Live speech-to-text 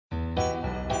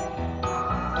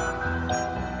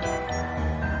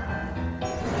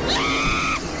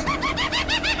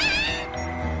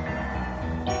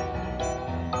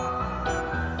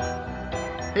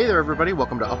Hey there, everybody.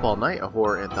 Welcome to Up All Night, a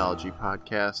horror anthology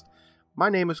podcast. My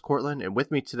name is Cortland, and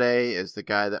with me today is the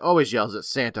guy that always yells at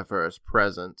Santa for his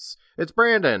presents. It's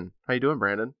Brandon. How you doing,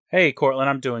 Brandon? Hey,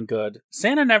 Cortland, I'm doing good.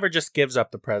 Santa never just gives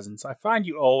up the presents. I find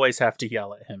you always have to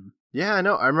yell at him. Yeah, I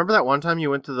know. I remember that one time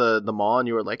you went to the mall and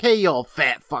you were like, "Hey, you old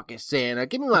fat fucking Santa,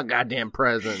 give me my goddamn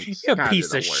presents." You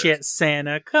piece of shit,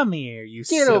 Santa. Come here, you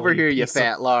Get over here, you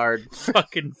fat lard.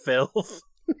 Fucking filth.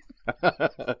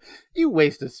 You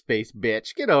waste of space,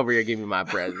 bitch. Get over here, give me my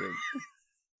present.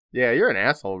 Yeah, you're an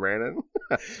asshole, Brandon.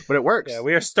 But it works. Yeah,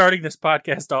 we are starting this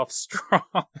podcast off strong.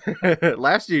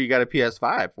 Last year you got a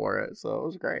PS5 for it, so it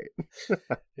was great.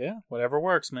 Yeah, whatever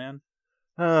works, man.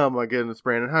 Oh my goodness,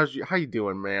 Brandon. How you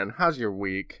doing, man? How's your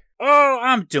week? Oh,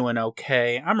 I'm doing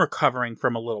okay. I'm recovering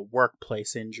from a little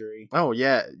workplace injury. Oh,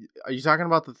 yeah. Are you talking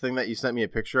about the thing that you sent me a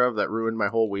picture of that ruined my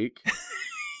whole week?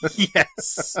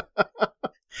 Yes.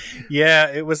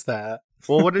 Yeah, it was that.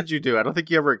 Well, what did you do? I don't think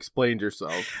you ever explained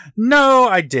yourself. No,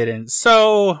 I didn't.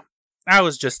 So, I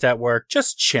was just at work,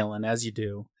 just chilling, as you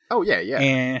do. Oh, yeah.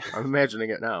 And I'm imagining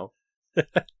it now.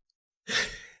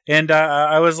 And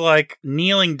I was like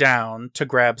kneeling down to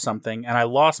grab something, and I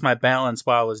lost my balance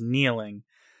while I was kneeling.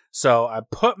 So I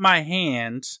put my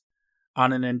hand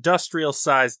on an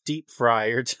industrial-sized deep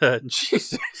fryer to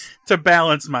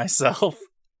balance myself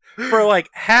for like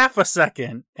half a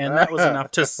second, and that was enough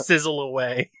to sizzle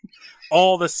away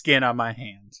all the skin on my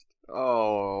hand.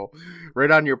 Oh,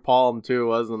 right on your palm too,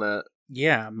 wasn't it?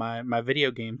 Yeah, my video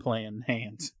game playing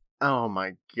hand. Oh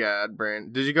my god,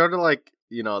 Brandon. Did you go to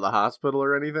the hospital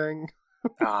or anything?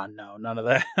 No, none of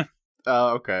that.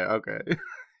 Oh, okay.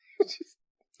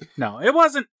 No, it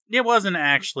wasn't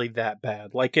actually that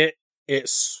bad. Like it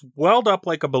swelled up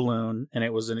like a balloon, and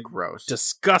it was a gross,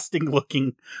 disgusting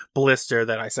looking blister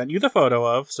that I sent you the photo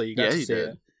of, so you got to see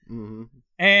it. Mm-hmm.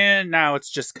 And now it's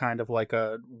just kind of like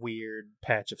a weird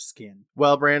patch of skin.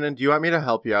 Well, Brandon, do you want me to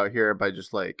help you out here by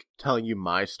just telling you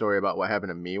my story about what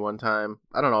happened to me one time?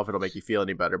 I don't know if it'll make you feel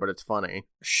any better, but it's funny.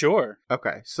 Sure.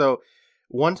 Okay, so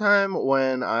one time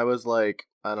when I was I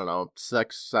don't know,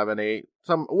 6, 7, 8,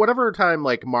 whatever time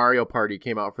Mario Party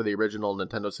came out for the original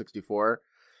Nintendo 64,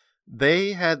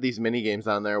 they had these mini games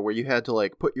on there where you had to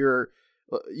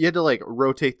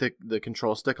rotate the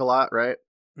control stick a lot, right?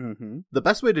 Mm-hmm. The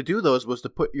best way to do those was to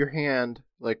put your hand,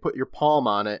 put your palm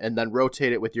on it and then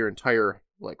rotate it with your entire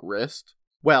wrist.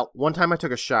 Well, one time I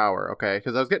took a shower, okay,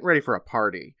 because I was getting ready for a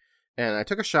party. And I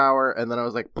took a shower, and then I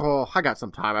was like, "Oh, I got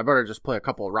some time. I better just play a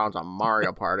couple of rounds on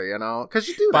Mario Party, you know?" Because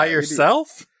you do that. By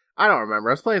yourself? I don't remember.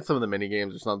 I was playing some of the mini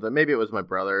games or something. Maybe it was my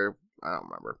brother. I don't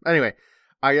remember. Anyway,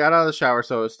 I got out of the shower,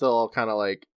 so it was still kind of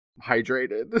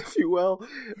hydrated, if you will.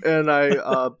 And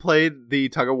I played the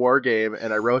tug of war game,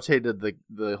 and I rotated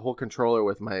the whole controller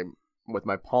with my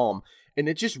palm, and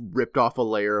it just ripped off a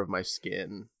layer of my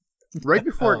skin right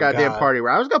before a goddamn party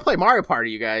where I was gonna play Mario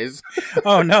Party, you guys.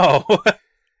 Oh no.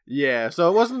 Yeah, so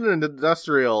it wasn't an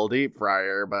industrial deep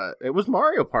fryer, but it was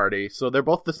Mario Party, so they're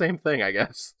both the same thing, I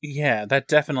guess. Yeah, that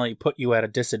definitely put you at a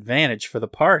disadvantage for the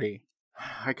party.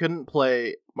 I couldn't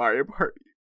play Mario Party.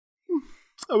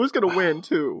 I was gonna win,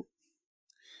 too.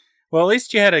 Well, at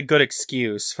least you had a good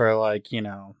excuse for,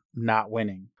 not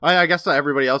winning. I guess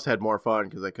everybody else had more fun,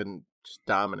 because I couldn't just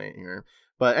dominate here.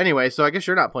 But anyway, so I guess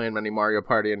you're not playing many Mario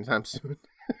Party anytime soon.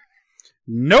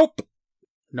 Nope.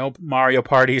 No Mario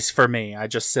parties for me. I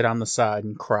just sit on the side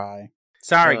and cry.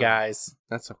 Sorry, guys.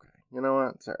 That's okay. You know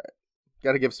what? It's all right.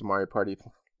 Got to give some Mario Party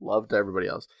love to everybody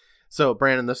else. So,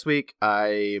 Brandon, this week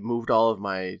I moved all of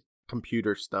my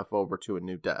computer stuff over to a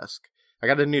new desk. I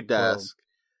got a new desk,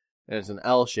 and it's an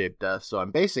L-shaped desk, so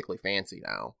I'm basically fancy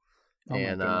now. Oh,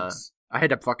 and my goodness. I had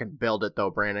to fucking build it, though,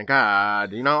 Brandon.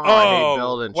 God, you know how I hate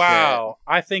building shit. Wow.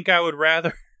 I think I would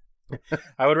rather...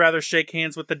 shake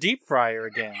hands with the deep fryer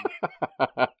again.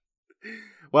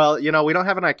 Well, we don't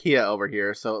have an IKEA over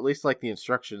here, so at least the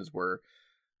instructions were,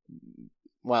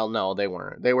 well, no, they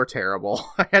weren't. They were terrible.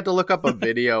 I had to look up a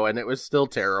video and it was still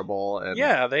terrible. And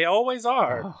yeah, they always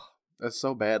are. Oh, that's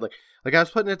so bad. I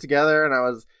was putting it together and I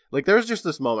was there was just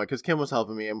this moment because Kim was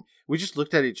helping me and we just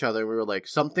looked at each other and we were like,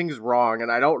 something's wrong and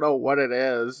I don't know what it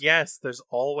is. Yes, there's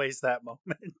always that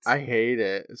moment. I hate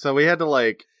it. So we had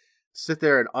to sit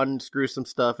there and unscrew some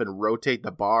stuff and rotate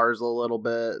the bars a little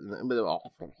bit.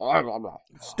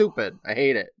 Stupid. I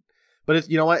hate it. But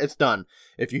you know what? It's done.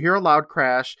 If you hear a loud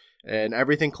crash and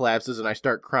everything collapses and I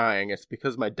start crying, it's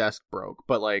because my desk broke.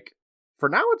 But for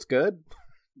now, it's good.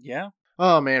 Yeah.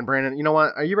 Oh man, Brandon. You know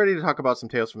what? Are you ready to talk about some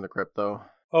Tales from the Crypt, though?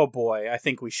 Oh boy, I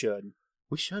think we should.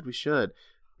 We should.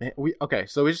 Man, okay,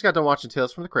 so we just got done watching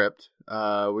Tales from the Crypt.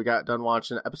 We got done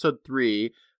watching episode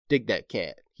 3, Dig That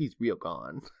Cat. He's real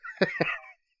gone.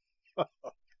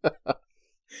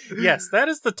 Yes, that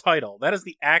is the title. That is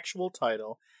the actual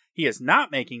title. He is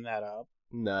not making that up.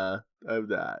 Nah, I'm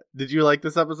not. Did you like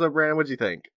this episode, Brandon? What'd you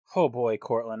think? Oh boy,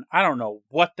 Cortland. I don't know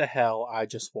what the hell I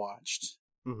just watched.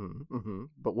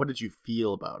 But what did you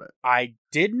feel about it? I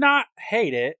did not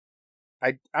hate it.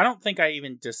 I don't think I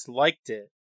even disliked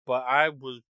it, but I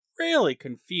was really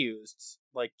confused,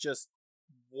 like just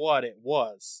what it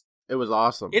was. It was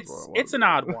awesome. It's an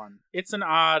odd one. It's an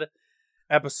odd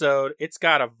episode. It's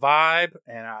got a vibe,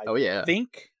 and I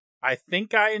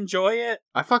think I enjoy it.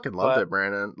 I fucking loved it,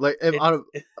 Brandon. Like out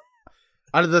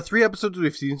of the 3 episodes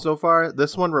we've seen so far,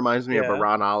 this one reminds me of a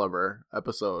Ron Oliver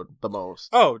episode the most.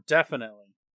 Oh, definitely.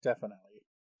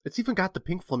 It's even got the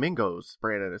pink flamingos,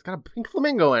 Brandon. It's got a pink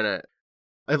flamingo in it.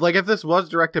 If this was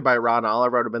directed by Ron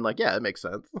Oliver, I'd have been like, yeah, it makes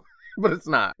sense. But it's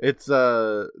not. It's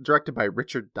directed by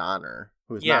Richard Donner,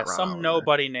 who is not Ron Oliver.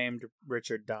 Nobody named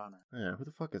Richard Donner. Yeah, who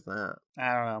the fuck is that?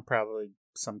 I don't know. Probably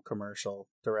some commercial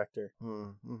director.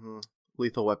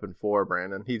 Lethal Weapon 4,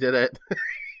 Brandon. He did it.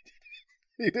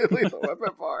 He did Lethal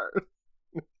Weapon 4.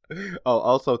 Oh,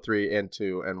 also 3 and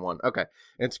 2 and 1. Okay,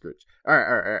 and Scrooge. All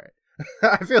right.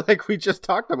 I feel like we just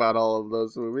talked about all of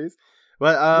those movies,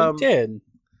 but we did.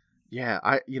 Yeah,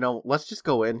 let's just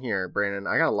go in here, Brandon.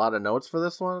 I got a lot of notes for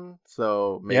this one,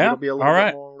 so maybe it'll be a little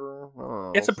bit longer. I don't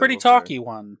know. It's a pretty talky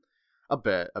one. A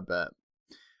bit.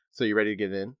 So you ready to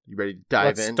get in? You ready to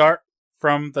dive in? Let's start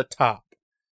from the top,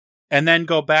 and then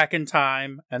go back in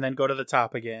time, and then go to the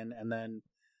top again, and then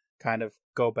kind of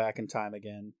go back in time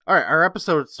again. All right, our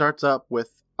episode starts up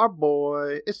with our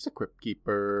boy. It's the Crypt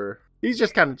Keeper. He's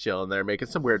just kind of chilling there, making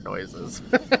some weird noises.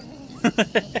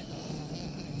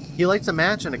 He lights a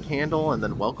match and a candle and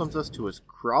then welcomes us to his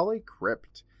crawly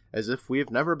crypt, as if we have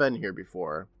never been here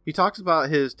before. He talks about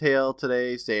his tale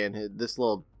today, saying this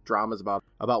little drama is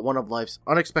about one of life's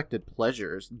unexpected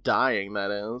pleasures, dying, that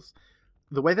is.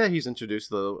 The way that he's introduced,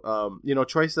 though,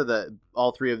 Troy said that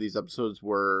all 3 of these episodes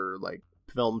were, like,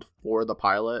 filmed for the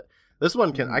pilot. This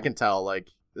one, I can tell, like,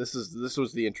 this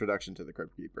was the introduction to the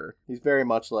Crypt Keeper. He's very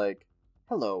much like,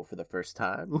 hello for the first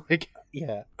time. Like,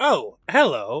 yeah. Oh,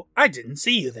 hello. I didn't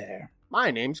see you there. My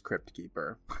name's Crypt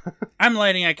Keeper. I'm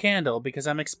lighting a candle because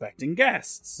I'm expecting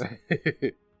guests.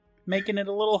 Making it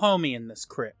a little homey in this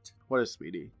crypt. What a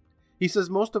sweetie. He says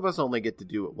most of us only get to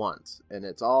do it once, and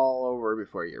it's all over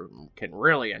before you can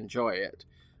really enjoy it.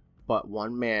 But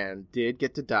one man did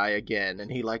get to die again,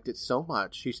 and he liked it so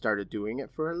much he started doing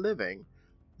it for a living.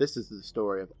 This is the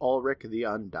story of Ulrich the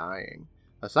Undying,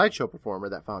 a sideshow performer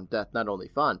that found death not only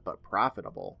fun, but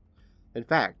profitable. In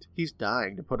fact, he's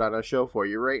dying to put on a show for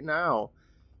you right now.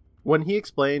 When he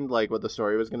explained, like, what the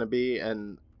story was going to be,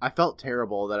 and I felt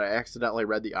terrible that I accidentally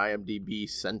read the IMDb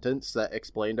sentence that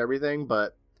explained everything,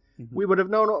 but we would have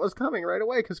known what was coming right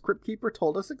away, because Crypt Keeper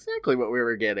told us exactly what we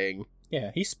were getting.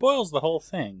 Yeah, he spoils the whole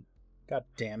thing. God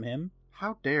damn him.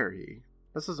 How dare he?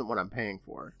 This isn't what I'm paying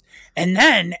for. And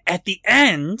then, at the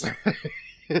end...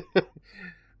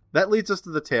 That leads us to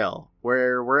the tale,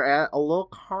 where we're at a little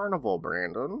carnival,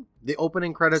 Brandon. The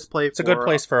opening credits play It's a good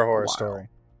place for a horror story.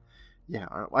 Yeah,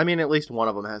 I mean, at least one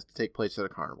of them has to take place at a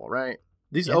carnival, right?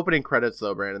 These opening credits,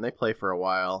 though, Brandon, they play for a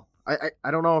while.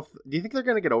 I don't know if... Do you think they're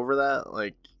going to get over that?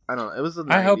 Like, I don't know. It was the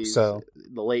 90s. I hope so.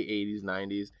 The late 80s,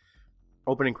 90s.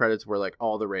 Opening credits were, like,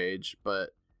 all the rage, but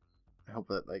I hope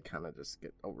that they kind of just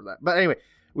get over that. But anyway...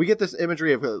 We get this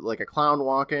imagery of like a clown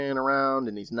walking around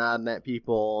and he's nodding at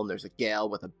people and there's a gal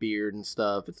with a beard and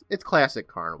stuff. It's classic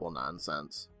carnival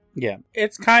nonsense. Yeah.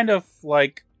 It's kind of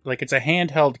like it's a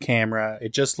handheld camera.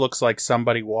 It just looks like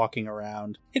somebody walking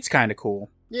around. It's kind of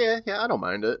cool. Yeah, I don't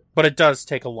mind it. But it does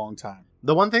take a long time.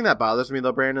 The one thing that bothers me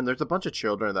though, Brandon, there's a bunch of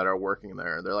children that are working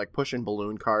there. They're like pushing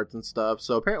balloon carts and stuff.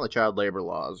 So apparently child labor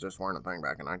laws just weren't a thing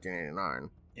back in 1989.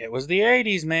 It was the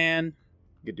 80s, man.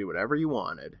 You could do whatever you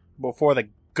wanted. Before the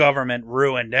government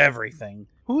ruined everything.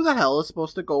 Who the hell is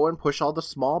supposed to go and push all the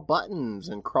small buttons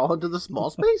and crawl into the small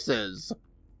spaces?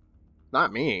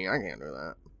 Not me. I can't do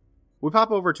that. We pop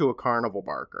over to a carnival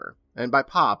barker. And by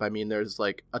pop, I mean there's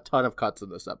like a ton of cuts in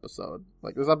this episode.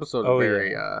 Like this episode is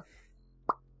very...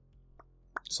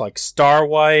 It's like star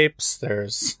wipes.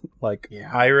 There's like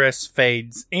iris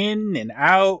fades in and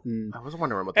out. And I was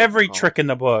wondering what every trick in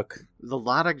the book. There's a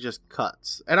lot of just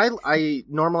cuts. And I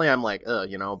normally I'm like,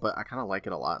 but I kind of like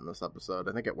it a lot in this episode.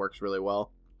 I think it works really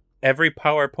well. Every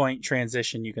PowerPoint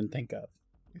transition you can think of.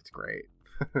 It's great.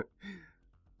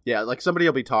 Yeah, like somebody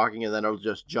will be talking and then it'll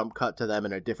just jump cut to them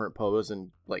in a different pose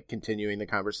and like continuing the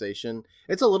conversation.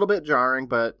 It's a little bit jarring,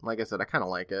 but like I said, I kind of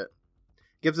like it.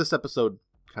 Gives this episode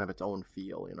kind of its own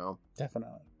feel,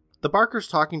 Definitely. The barker's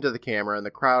talking to the camera and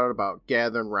the crowd about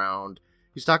gathering round,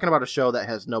 He's talking about a show that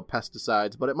has no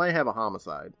pesticides, but it might have a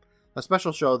homicide. A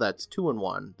special show that's 2 in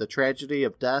 1. The tragedy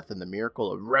of death and the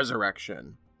miracle of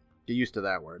resurrection. Get used to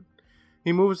that word.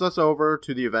 He moves us over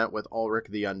to the event with Ulrich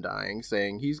the Undying,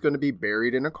 saying he's going to be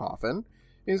buried in a coffin, and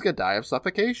he's going to die of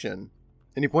suffocation.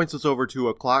 And he points us over to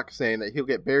a clock saying that he'll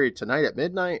get buried tonight at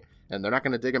midnight, and they're not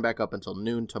going to dig him back up until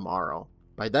noon tomorrow.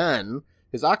 By then,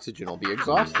 his oxygen will be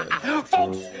exhausted.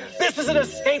 Folks, this is an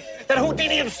escape that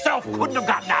Houdini himself couldn't have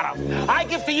gotten out of. I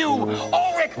give to you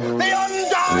Ulrich the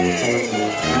Undying!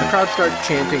 And the crowd starts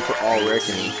chanting for Ulrich,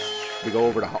 and we go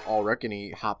over to Ulrich, and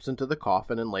he hops into the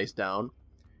coffin and lays down.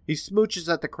 He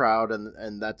smooches at the crowd,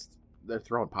 and they're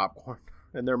throwing popcorn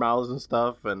in their mouths and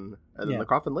stuff, and then the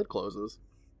coffin lid closes.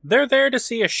 They're there to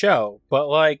see a show, but,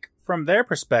 like, from their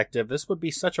perspective, this would be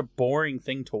such a boring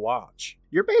thing to watch.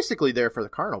 You're basically there for the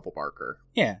carnival barker.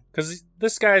 Yeah, because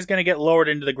this guy's going to get lowered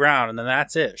into the ground, and then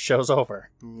that's it. Show's over.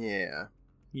 Yeah.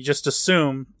 You just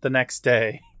assume the next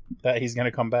day that he's going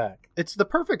to come back. It's the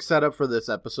perfect setup for this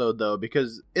episode, though,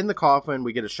 because in the coffin,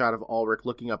 we get a shot of Ulrich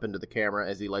looking up into the camera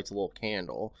as he lights a little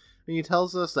candle, and he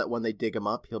tells us that when they dig him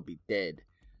up, he'll be dead,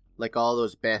 like all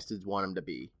those bastards want him to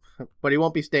be. But he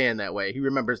won't be staying that way. He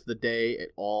remembers the day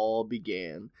it all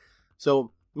began.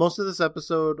 So most of this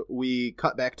episode, we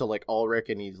cut back to like Ulrich,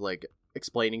 and he's like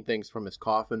explaining things from his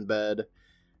coffin bed,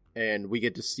 and we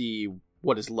get to see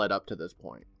what has led up to this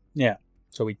point. Yeah.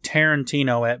 So we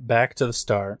Tarantino it back to the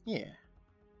start. Yeah.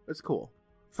 It's cool.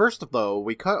 First, though,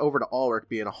 we cut over to Ulrich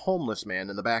being a homeless man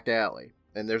in the back alley.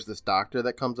 And there's this doctor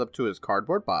that comes up to his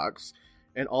cardboard box,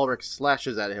 and Ulrich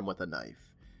slashes at him with a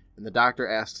knife. And the doctor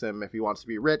asks him if he wants to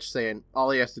be rich, saying all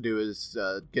he has to do is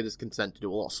get his consent to do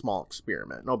a little small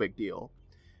experiment. No big deal.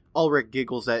 Ulrich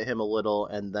giggles at him a little,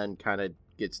 and then kind of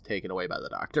gets taken away by the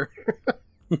doctor.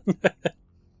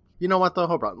 You know what, though?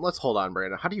 Let's hold on,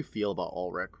 Brandon. How do you feel about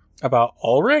Ulrich? About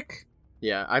Ulrich?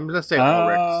 Yeah, I'm going to say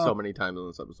Ulrich so many times in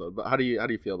this episode, but how do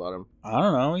you feel about him? I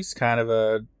don't know. He's kind of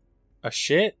a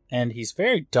shit, and he's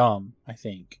very dumb, I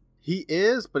think. He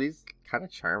is, but he's kind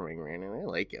of charming, man. I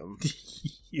like him.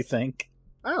 You think?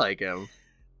 I like him.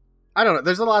 I don't know.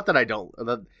 There's not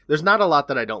a lot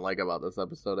that I don't like about this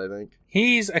episode, I think.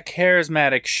 He's a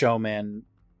charismatic showman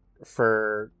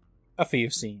for a few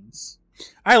scenes.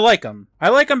 I like him. I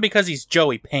like him because he's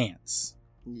Joey Pants.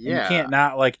 Yeah. You can't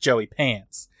not like Joey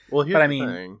Pants. Well, here's the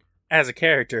thing. As a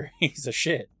character, he's a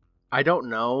shit. I don't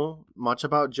know much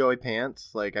about Joey Pants.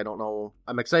 Like, I don't know.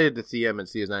 I'm excited to see him and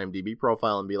see his IMDb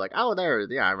profile and be like, oh,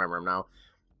 yeah, I remember him now.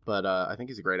 But I think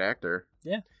he's a great actor.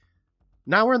 Yeah.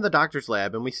 Now we're in the doctor's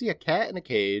lab, and we see a cat in a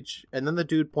cage, and then the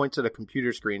dude points at a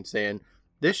computer screen saying,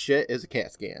 this shit is a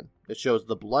CAT scan. It shows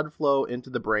the blood flow into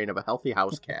the brain of a healthy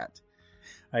house cat.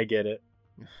 I get it.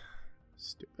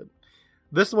 Stupid.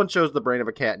 This one shows the brain of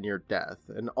a cat near death,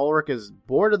 and Ulrich is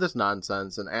bored of this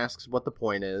nonsense and asks what the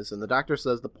point is, and the doctor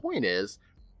says the point is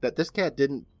that this cat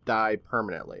didn't die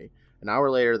permanently. An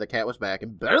hour later, the cat was back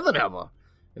and better than ever,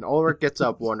 and Ulrich gets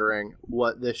up wondering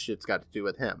what this shit's got to do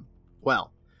with him.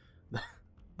 Well,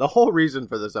 the whole reason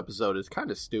for this episode is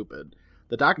kind of stupid.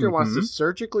 The doctor wants to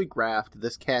surgically graft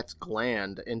this cat's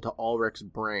gland into Ulrich's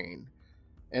brain,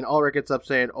 and Ulrich gets up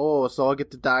saying, oh, so I'll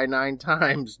get to die 9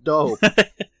 times, dope.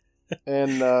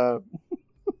 And,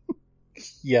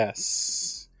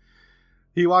 yes.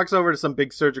 He walks over to some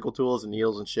big surgical tools and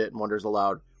needles and shit and wonders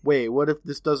aloud, wait, what if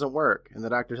this doesn't work? And the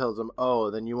doctor tells him,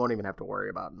 oh, then you won't even have to worry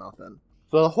about nothing.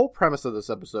 So the whole premise of this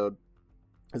episode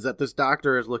is that this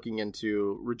doctor is looking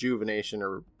into rejuvenation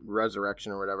or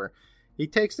resurrection or whatever. He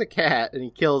takes a cat and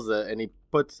he kills it and he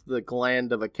puts the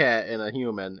gland of a cat in a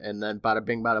human, and then bada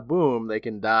bing bada boom, they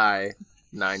can die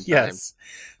 9 times. Yes.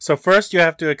 So first you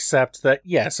have to accept that,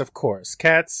 yes, of course,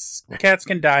 cats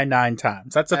can die 9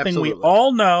 times. That's a thing we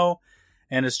all know,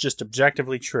 and it's just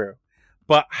objectively true.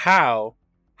 But how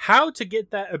to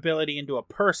get that ability into a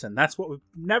person, that's what we've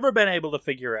never been able to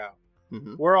figure out.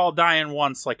 Mm-hmm. We're all dying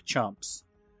once like chumps.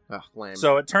 Ugh, lame.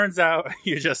 So it turns out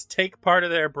you just take part of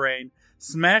their brain,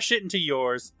 smash it into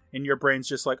yours, and your brain's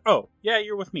just like, oh, yeah,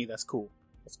 you're with me. That's cool.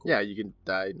 Yeah, you can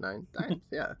die 9 times.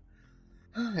 Yeah.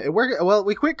 It worked. Well,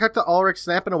 we quick cut to Ulrich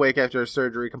snapping awake after his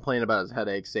surgery, complaining about his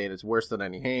headache, saying it's worse than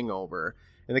any hangover.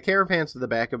 And the camera pans to the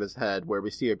back of his head, where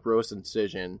we see a gross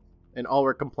incision. And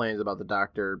Ulrich complains about the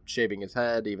doctor shaving his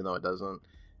head, even though it doesn't.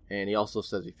 And he also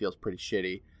says he feels pretty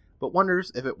shitty, but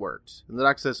wonders if it worked. And the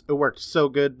doc says, it worked so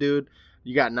good, dude.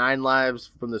 You got 9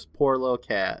 lives from this poor little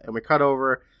cat. And we cut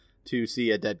over to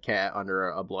see a dead cat under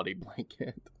a bloody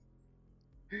blanket.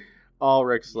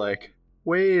 Ulrich's like,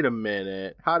 wait a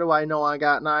minute. How do I know I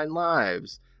got 9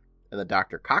 lives? And the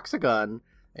doctor cocks a gun,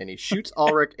 and he shoots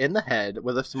Ulrich in the head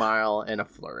with a smile and a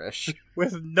flourish.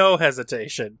 With no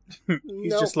hesitation.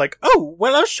 He's just like, oh,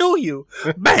 well, I'll show you.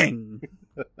 Bang!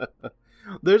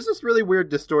 There's this really weird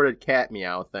distorted cat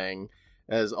meow thing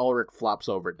as Ulrich flops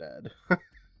over dead.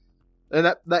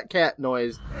 And that cat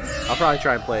noise, I'll probably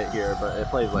try and play it here, but it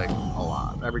plays like a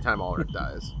lot every time Ulrich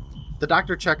dies. The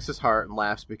doctor checks his heart and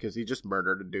laughs because he just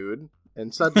murdered a dude.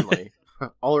 And suddenly,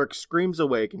 Ulrich screams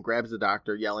awake and grabs the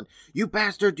doctor, yelling, "You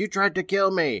bastard, you tried to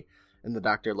kill me!" And the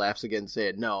doctor laughs again,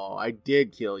 saying, "No, I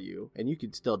did kill you, and you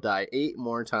could still die 8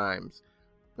 more times."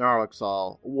 Ulrich's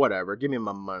all, "Whatever, give me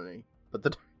my money." But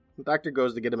the doctor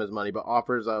goes to get him his money, but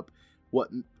offers up,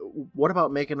 what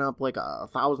about making up like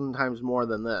 1,000 times more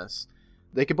than this?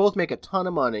 They could both make a ton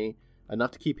of money,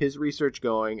 enough to keep his research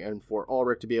going, and for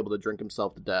Ulrich to be able to drink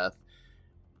himself to death.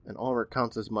 And Ulrich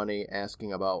counts his money,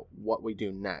 asking about what we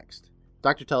do next.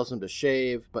 Doctor tells him to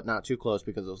shave, but not too close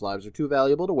because those lives are too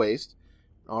valuable to waste.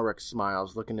 Ulrich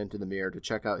smiles, looking into the mirror to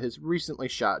check out his recently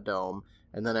shot dome,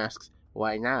 and then asks,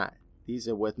 "Why not? These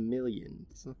are worth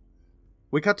millions."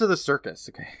 We cut to the circus,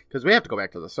 okay? Because we have to go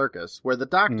back to the circus, where the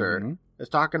doctor is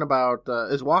talking about,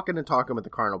 is walking and talking with the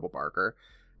carnival barker,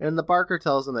 and the barker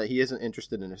tells him that he isn't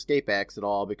interested in escape acts at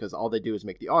all because all they do is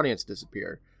make the audience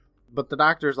disappear. But the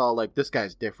doctor's all like, "This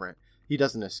guy's different. He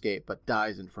doesn't escape, but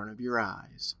dies in front of your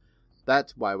eyes."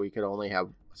 That's why we could only have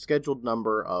a scheduled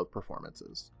number of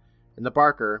performances. And the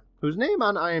barker, whose name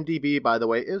on IMDb, by the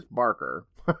way, is Barker.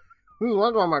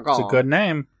 What am I calling? It's a good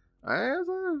name.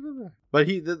 But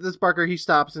this barker, he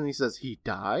stops and he says, "He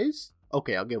dies?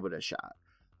 Okay, I'll give it a shot.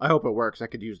 I hope it works. I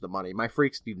could use the money. My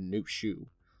freaks need a new shoe."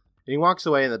 And he walks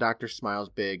away, and the doctor smiles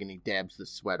big, and he dabs the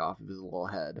sweat off of his little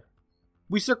head.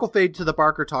 We circle fade to the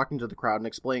barker talking to the crowd and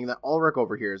explaining that Ulrich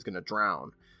over here is going to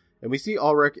drown. And we see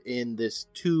Ulrich in this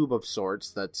tube of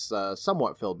sorts that's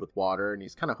somewhat filled with water, and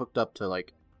he's kind of hooked up to,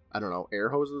 like, I don't know, air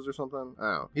hoses or something? I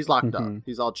don't know. He's locked up.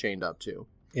 He's all chained up, too.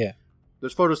 Yeah.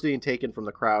 There's photos being taken from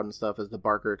the crowd and stuff as the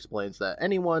barker explains that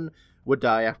anyone would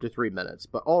die after 3 minutes,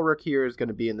 but Ulrich here is going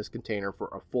to be in this container for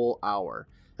a full hour,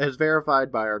 as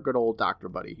verified by our good old doctor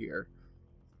buddy here.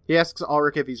 He asks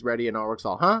Ulrich if he's ready, and Ulrich's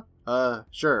all, "Huh?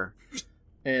 Sure."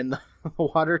 And the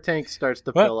water tank starts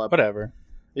to fill up. Whatever.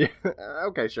 Yeah,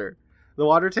 okay, sure. The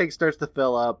water tank starts to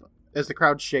fill up as the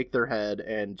crowd shake their head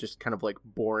and just kind of like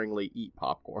boringly eat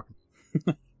popcorn.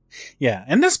 Yeah,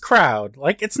 and this crowd,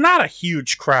 like, it's not a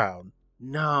huge crowd.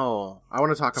 No, I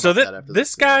want to talk about that after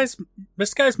this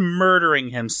guy's murdering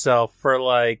himself for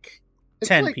like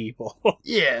 10 people.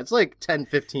 Yeah, it's like 10,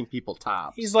 15 people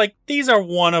tops. He's like, these are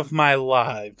one of my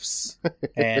lives.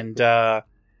 And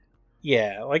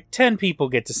yeah, like 10 people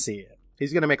get to see it.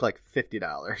 He's going to make like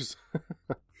 $50.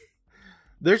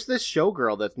 There's this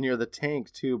showgirl that's near the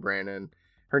tank too, Brandon.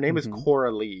 Her name is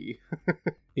Cora Lee.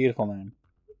 Beautiful name.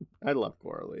 I love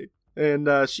Cora Lee. And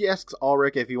she asks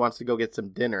Ulrich if he wants to go get some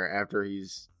dinner after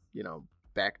he's,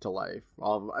 back to life.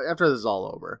 After this is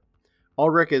all over.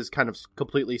 Ulrich is kind of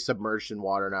completely submerged in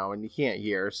water now, and he can't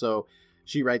hear, so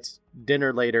she writes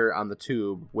 "dinner later" on the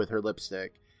tube with her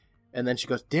lipstick. And then she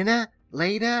goes, "Dinner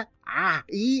later?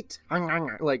 Eat?"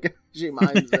 Like, she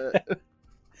mimes it.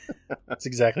 That's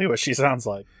exactly what she sounds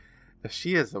like.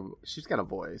 She's got a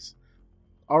voice.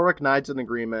 Ulrich nods in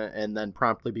agreement and then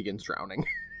promptly begins drowning.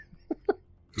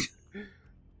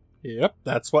 Yep,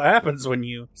 that's what happens when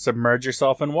you submerge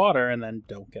yourself in water and then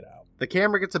don't get out. The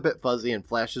camera gets a bit fuzzy and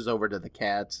flashes over to the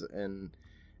cats and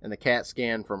the cat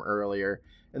scan from earlier.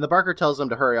 And the barker tells them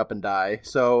to hurry up and die,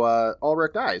 so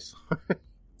Ulrich dies.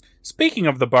 Speaking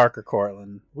of the barker,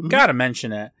 Cortland, we gotta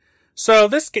mention it. So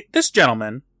this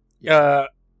gentleman,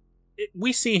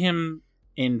 we see him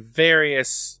in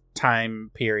various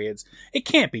time periods. It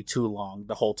can't be too long,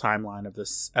 the whole timeline of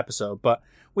this episode, but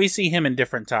we see him in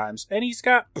different times, and he's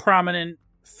got prominent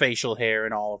facial hair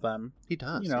in all of them. He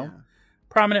does,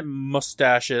 prominent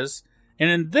mustaches. And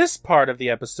in this part of the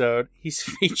episode, he's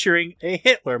featuring a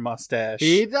Hitler mustache.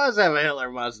 He does have a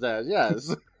Hitler mustache,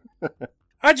 yes.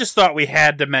 I just thought we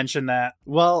had to mention that.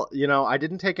 Well, I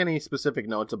didn't take any specific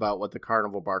notes about what the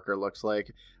carnival barker looks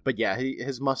like, but yeah,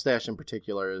 his mustache in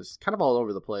particular is kind of all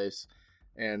over the place.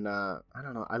 And I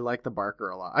don't know, I like the barker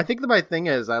a lot. I think that my thing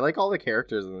is, I like all the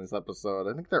characters in this episode.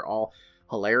 I think they're all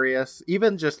hilarious.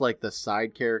 Even just like the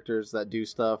side characters that do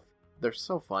stuff, they're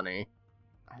so funny.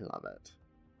 I love it.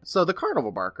 So the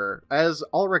carnival barker, as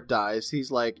Ulrich dies,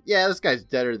 he's like, "Yeah, this guy's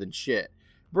deader than shit,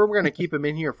 but we're going to keep him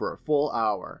in here for a full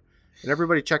hour." And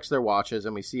everybody checks their watches,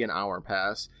 and we see an hour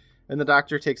pass. And the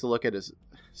doctor takes a look at his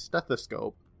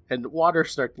stethoscope, and water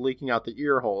starts leaking out the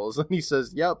ear holes. And he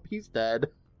says, "Yep, he's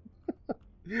dead."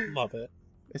 Love it.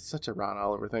 It's such a Ron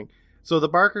Oliver thing. So the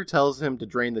barker tells him to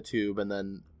drain the tube, and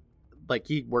then like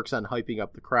he works on hyping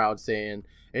up the crowd, saying,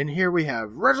 "And here we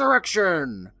have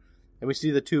resurrection!" And we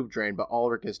see the tube drain, but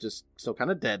Ulrich is just still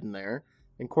kind of dead in there.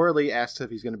 And Coralie asks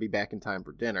if he's going to be back in time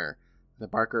for dinner. The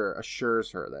Barker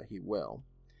assures her that he will.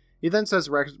 He then says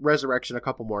resurrection a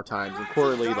couple more times, and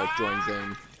Coralie like joins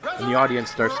in, and the audience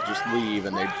starts to just leave,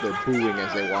 and they're booing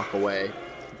as they walk away.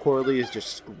 Coralie is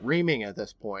just screaming at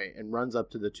this point and runs up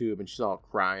to the tube, and she's all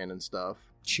crying and stuff.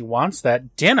 She wants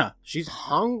that dinner. She's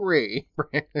hungry.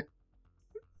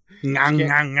 Ngang,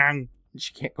 ngang, ngang.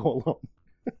 She can't go alone.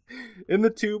 In the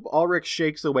tube, Ulrich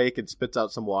shakes awake and spits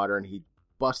out some water, and he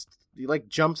like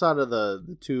jumps out of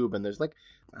the tube, and there's like,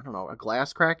 I don't know, a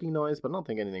glass cracking noise, but I don't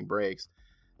think anything breaks.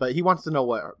 But he wants to know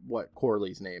what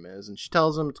Coralie's name is, and she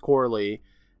tells him it's Coralie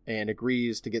and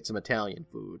agrees to get some Italian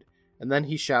food. And then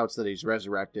he shouts that he's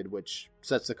resurrected, which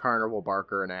sets the Carnival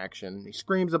Barker in action. He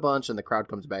screams a bunch, and the crowd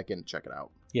comes back in to check it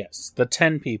out. Yes, the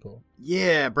 10 people.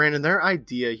 Yeah, Brandon, their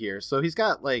idea here. So he's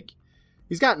got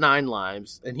 9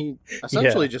 lives, and he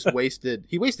essentially just wasted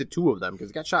 2 of them because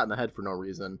he got shot in the head for no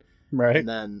reason. Right. And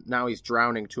then now he's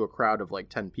drowning to a crowd of like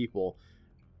 10 people.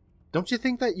 Don't you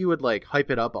think that you would like hype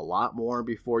it up a lot more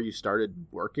before you started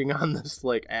working on this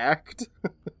like act?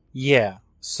 Yeah.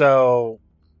 So,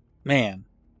 man,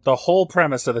 the whole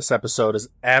premise of this episode is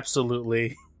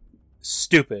absolutely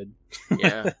stupid.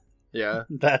 Yeah. Yeah.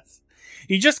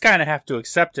 You just kind of have to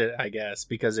accept it, I guess,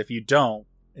 because if you don't,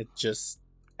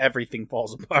 everything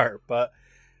falls apart. But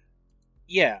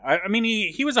yeah, I mean,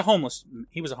 he was a homeless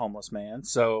man,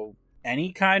 so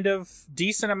any kind of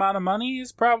decent amount of money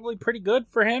is probably pretty good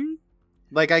for him.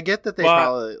 Like, I get that they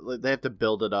have to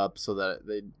build it up so that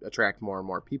they attract more and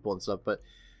more people and stuff, but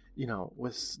you know,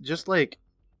 with just like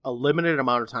a limited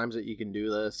amount of times that you can do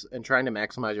this and trying to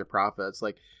maximize your profits,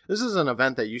 like this is an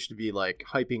event that you should be like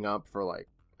hyping up for like,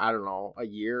 I don't know, a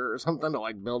year or something to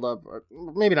like build up, or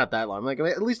maybe not that long, like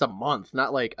at least a month,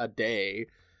 not like a day.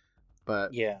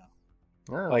 But yeah,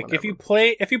 like whatever.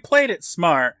 if you played it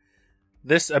smart,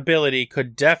 this ability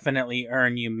could definitely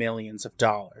earn you millions of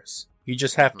dollars. You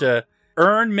just have to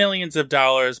earn millions of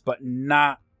dollars, but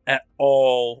not at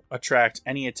all attract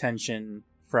any attention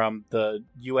from the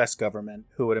U.S. government,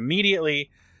 who would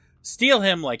immediately steal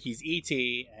him like he's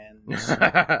E.T. and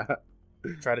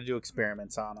try to do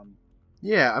experiments on him.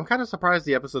 Yeah, I'm kind of surprised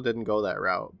the episode didn't go that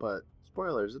route, but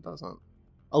spoilers, it doesn't.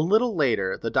 A little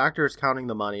later, the doctor is counting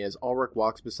the money as Ulrich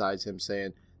walks beside him,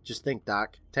 saying, "Just think,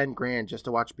 Doc, 10 grand just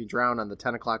to watch me drown on the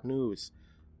 10 o'clock news."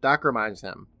 Doc reminds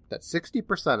him that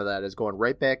 60% of that is going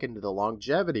right back into the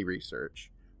longevity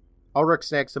research. Ulrich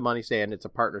snags the money, saying it's a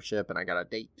partnership and I got a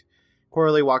date.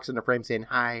 Coralie walks into frame saying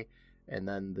hi, and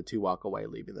then the two walk away,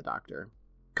 leaving the doctor.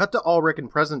 Cut to Ulrich in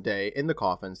present day in the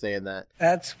coffin, saying that,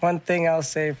 "That's one thing I'll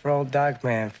say for old Doc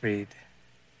Manfred.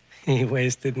 He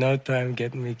wasted no time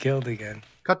getting me killed again."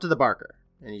 Cut to the Barker,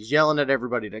 and he's yelling at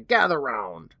everybody to gather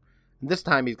round. And this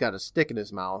time he's got a stick in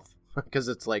his mouth, because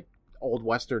it's like old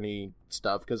western-y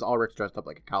stuff, because Ulrich's dressed up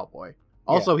like a cowboy.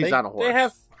 Also, he's on a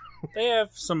horse. They have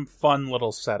some fun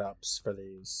little setups for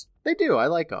these. They do, I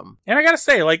like them. And I gotta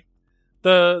say, like,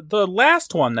 the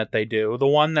last one that they do, the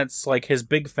one that's like his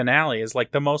big finale, is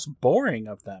like the most boring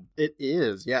of them. It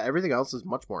is, yeah. Everything else is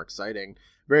much more exciting.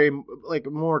 Very, like,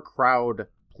 more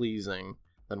crowd-pleasing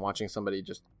than watching somebody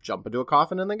just jump into a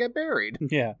coffin and then get buried.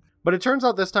 Yeah. But it turns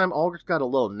out this time Ulrich's got a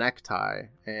little necktie,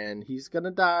 and he's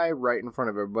gonna die right in front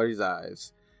of everybody's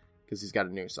eyes. Because he's got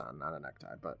a noose on, not a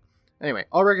necktie. But anyway,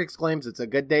 Ulrich exclaims it's a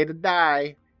good day to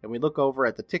die, and we look over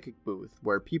at the ticket booth,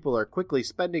 where people are quickly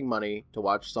spending money to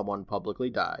watch someone publicly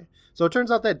die. So it turns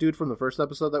out that dude from the first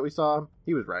episode that we saw,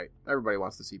 he was right. Everybody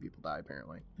wants to see people die,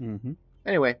 apparently. Mm-hmm.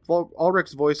 Anyway,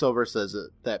 Ulrich's voiceover says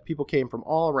that people came from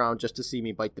all around just to see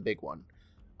me bite the big one.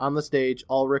 On the stage,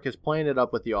 Ulrich is playing it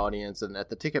up with the audience, and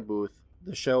at the ticket booth,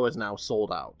 the show is now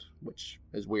sold out, which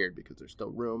is weird because there's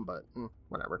still room, but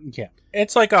whatever. Yeah.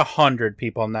 It's like 100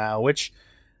 people now, which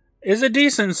is a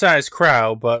decent-sized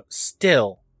crowd, but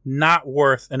still not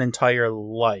worth an entire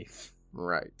life.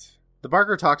 Right. The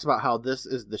Barker talks about how this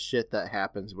is the shit that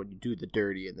happens when you do the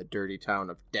dirty in the dirty town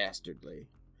of Dastardly.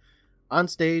 On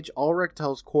stage, Ulrich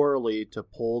tells Coralie to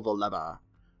pull the lever,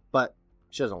 but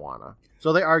she doesn't wanna.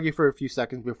 So they argue for a few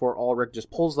seconds before Ulrich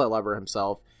just pulls that lever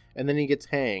himself, and then he gets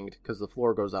hanged because the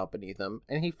floor goes out beneath him,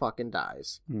 and he fucking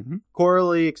dies. Mm-hmm.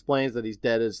 Coralie explains that he's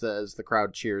dead as the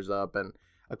crowd cheers up, and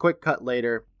a quick cut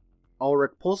later,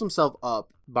 Ulrich pulls himself up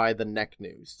by the neck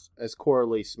noose as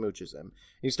Coralie smooches him.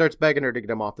 He starts begging her to get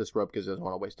him off this rope because he doesn't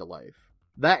want to waste a life.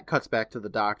 That cuts back to the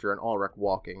doctor and Ulrich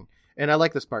walking. And I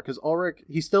like this part because Ulrich,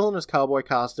 he's still in his cowboy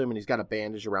costume and he's got a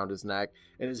bandage around his neck.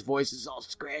 And his voice is all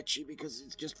scratchy because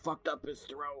it's just fucked up his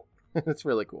throat. It's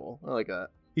really cool. I like that.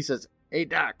 He says, "Hey,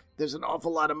 Doc, there's an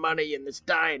awful lot of money in this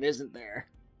dying, isn't there?"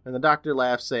 And the doctor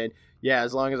laughs, saying, "Yeah,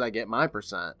 as long as I get my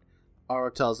percent."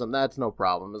 Ulrich tells him that's no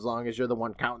problem, as long as you're the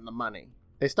one counting the money.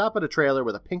 They stop at a trailer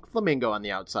with a pink flamingo on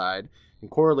the outside, and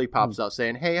Coralie pops out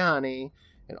saying, "Hey, honey."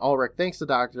 And Ulrich thanks the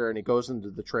doctor, and he goes into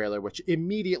the trailer, which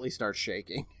immediately starts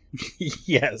shaking.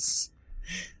 Yes.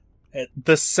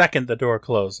 The second the door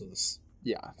closes.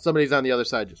 Yeah, somebody's on the other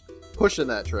side just pushing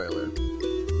that trailer.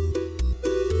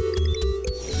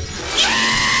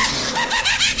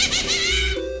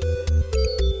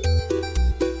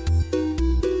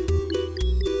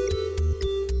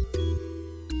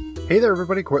 Hey there,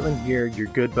 everybody. Cortland here, your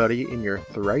good buddy and your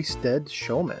thrice dead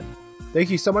showman. Thank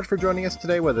you so much for joining us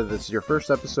today, whether this is your first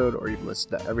episode or you've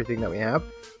listened to everything that we have.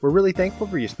 We're really thankful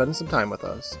for you spending some time with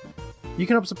us. You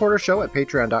can help support our show at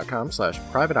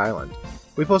patreon.com/privateisland.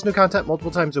 We post new content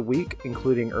multiple times a week,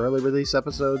 including early release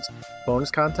episodes,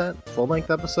 bonus content, full-length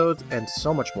episodes, and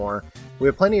so much more. We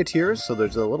have plenty of tiers, so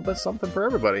there's a little bit something for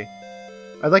everybody.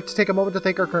 I'd like to take a moment to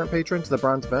thank our current patrons, the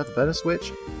Bronze Beth, Venice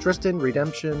Witch, Tristan,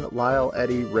 Redemption, Lyle,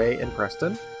 Eddie, Ray, and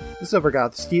Preston, the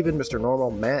Silvergoth, Steven, Mr.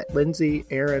 Normal, Matt, Lindsay,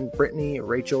 Aaron, Brittany,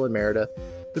 Rachel, and Meredith,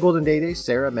 the Golden Day,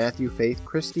 Sarah, Matthew, Faith,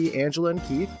 Christy, Angela, and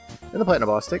Keith, and the Platinum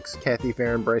Bostics, Kathy,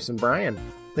 Farron, Bryce, and Brian.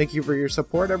 Thank you for your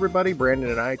support, everybody. Brandon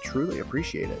and I truly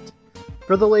appreciate it.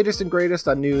 For the latest and greatest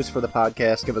on news for the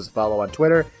podcast, give us a follow on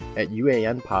Twitter at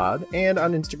UANPod and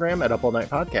on Instagram at Up All Night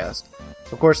Podcast.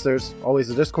 Of course, there's always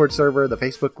the Discord server, the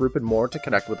Facebook group, and more to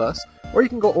connect with us, or you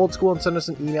can go old school and send us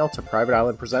an email to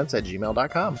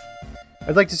privateislandpresents@gmail.com.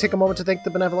 I'd like to take a moment to thank the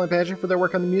Benevolent Pageant for their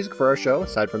work on the music for our show,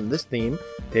 aside from this theme,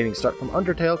 dating start from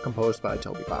Undertale, composed by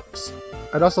Toby Fox.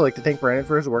 I'd also like to thank Brandon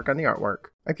for his work on the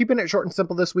artwork. I'm keeping it short and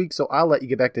simple this week, so I'll let you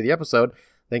get back to the episode.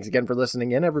 Thanks again for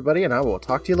listening in, everybody, and I will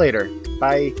talk to you later.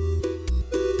 Bye.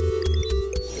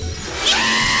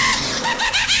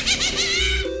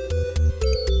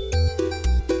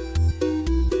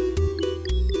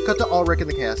 Cut to Ulrich in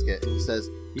the casket, and he says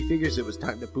he figures it was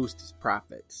time to boost his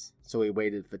profits, so he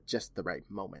waited for just the right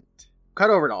moment. Cut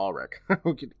over to Ulrich.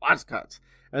 Lots of cuts.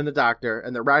 And the doctor,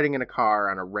 and they're riding in a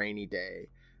car on a rainy day.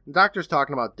 The doctor's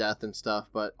talking about death and stuff,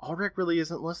 but Ulrich really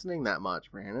isn't listening that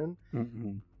much, Brandon.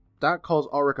 Mm-hmm. Doc calls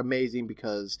Ulrich amazing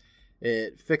because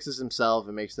it fixes himself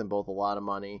and makes them both a lot of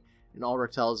money. And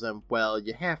Ulrich tells them, well,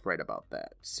 you're half right about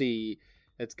that. See,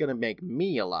 it's going to make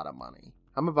me a lot of money.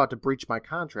 I'm about to breach my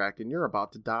contract, and you're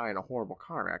about to die in a horrible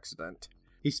car accident.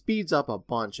 He speeds up a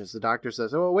bunch as the doctor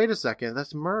says, oh, wait a second,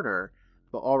 that's murder.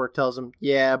 But Ulrich tells him,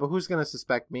 yeah, but who's going to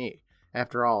suspect me?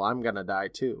 After all, I'm going to die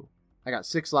too. I got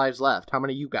 6 lives left. How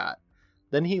many you got?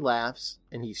 Then he laughs,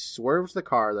 and he swerves the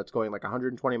car that's going like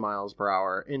 120 miles per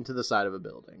hour into the side of a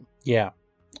building. Yeah.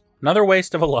 Another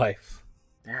waste of a life.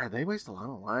 Yeah, they waste a lot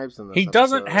of lives in this He episode.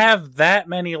 doesn't have that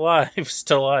many lives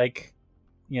to,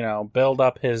 build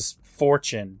up his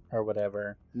fortune or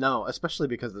whatever. No, especially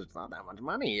because there's not that much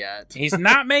money yet. He's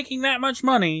not making that much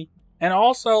money. And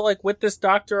also, with this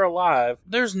doctor alive,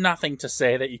 there's nothing to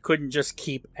say that you couldn't just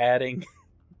keep adding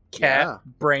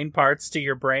brain parts to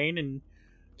your brain and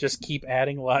just keep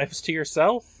adding lives to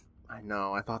yourself. I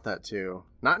know, I thought that too.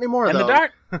 Not anymore, and though.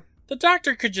 The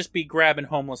doctor could just be grabbing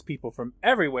homeless people from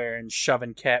everywhere and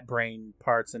shoving cat brain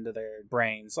parts into their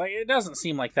brains. It doesn't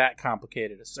seem like that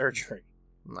complicated a surgery.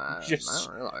 Nah, not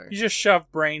really. You just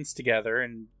shove brains together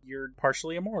and you're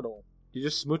partially immortal. You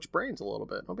just smooch brains a little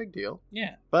bit. No big deal.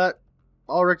 Yeah. But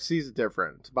Ulrich sees it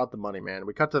different. It's about the money, man.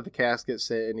 We cut to the casket,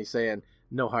 and he's saying,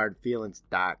 no hard feelings,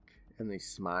 Doc. And he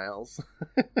smiles.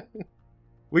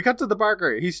 We cut to the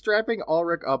Barker. He's strapping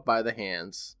Ulrich up by the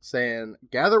hands, saying,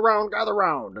 gather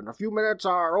round. In a few minutes,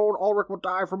 our own Ulrich will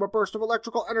die from a burst of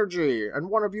electrical energy, and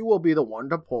one of you will be the one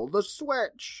to pull the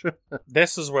switch.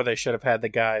 This is where they should have had the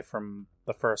guy from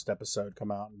the first episode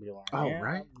come out and be like, oh,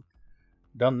 right.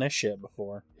 Done this shit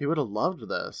before. He would have loved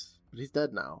this, but he's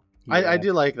dead now. Yeah. I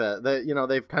do like that.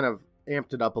 They've kind of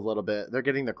amped it up a little bit. They're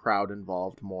getting the crowd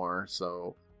involved more,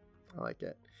 so I like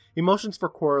it. He motions for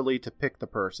Coralie to pick the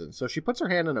person. So she puts her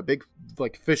hand in a big,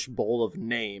 fish bowl of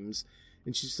names,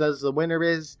 and she says the winner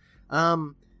is,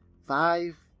 5,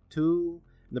 2,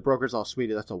 and the broker's all,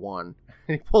 sweetie, that's a 1.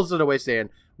 And he pulls it away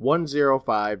saying,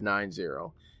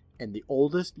 10590. And the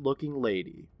oldest looking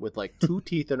lady with 2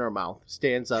 teeth in her mouth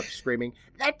stands up screaming,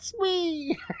 that's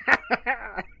me!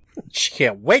 She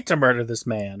can't wait to murder this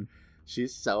man.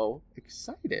 She's so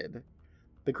excited.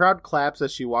 The crowd claps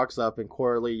as she walks up, and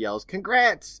Coralie yells,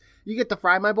 congrats! You get to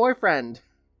fry my boyfriend!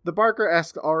 The Barker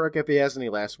asks Ulrich if he has any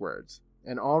last words,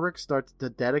 and Ulrich starts to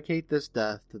dedicate this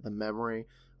death to the memory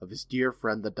of his dear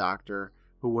friend the doctor,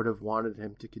 who would have wanted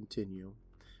him to continue.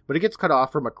 But he gets cut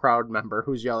off from a crowd member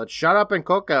who's yelling, shut up and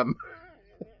cook him!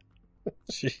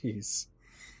 Jeez.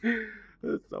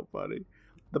 That's so funny.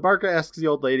 The Barker asks the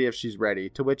old lady if she's ready,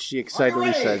 to which she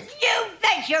excitedly says, You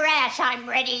bet your ass I'm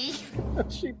ready.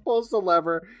 she pulls the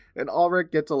lever, and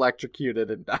Ulrich gets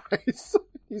electrocuted and dies.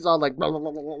 He's all like, blah, blah,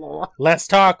 blah, blah, blah. Less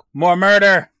talk, more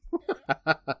murder.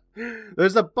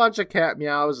 There's a bunch of cat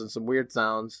meows and some weird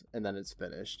sounds, and then it's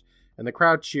finished. And the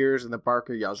crowd cheers, and the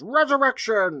Barker yells,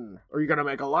 Resurrection! Or are you gonna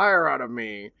make a liar out of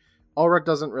me? Ulrich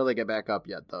doesn't really get back up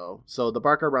yet, though. So the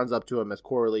Barker runs up to him as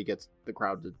Coralie gets the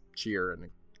crowd to cheer and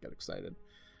get excited.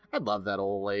 I love that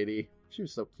old lady. She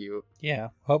was so cute. Yeah,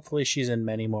 hopefully she's in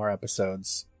many more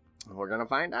episodes. We're gonna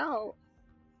find out.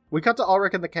 We cut to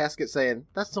Ulrich in the casket saying,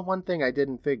 that's the one thing I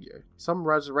didn't figure. Some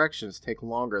resurrections take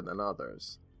longer than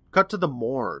others. Cut to the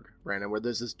morgue, Brandon, where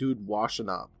there's this dude washing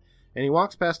up. And he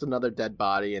walks past another dead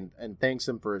body and thanks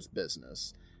him for his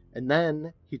business. And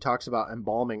then he talks about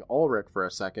embalming Ulrich for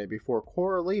a second before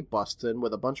Coralie busts in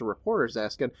with a bunch of reporters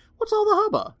asking, what's all the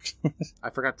hubba? I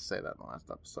forgot to say that in the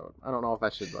last episode. I don't know if I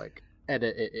should,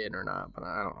 edit it in or not, but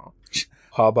I don't know.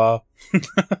 Hubba.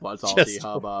 What's all the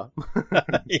hubba?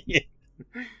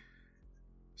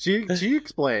 She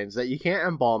explains that you can't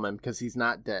embalm him because he's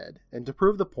not dead. And to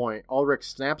prove the point, Ulrich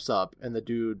snaps up and the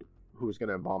dude who was going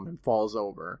to embalm him falls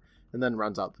over and then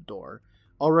runs out the door.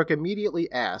 Ulrich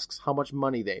immediately asks how much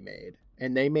money they made.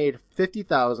 And they made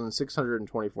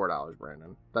 $50,624,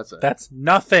 Brandon. That's it. That's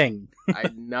nothing. I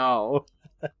know.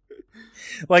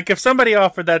 If somebody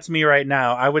offered that to me right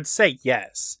now, I would say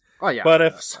yes. Oh, yeah. But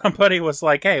if somebody was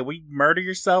like, hey, we murder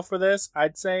yourself for this?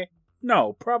 I'd say,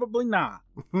 no, probably not.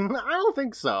 I don't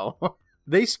think so.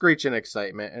 They screech in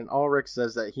excitement, and Ulrich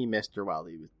says that he missed her while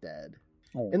he was dead.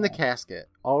 Aww. In the casket,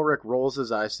 Ulrich rolls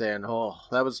his eyes saying, oh,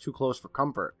 that was too close for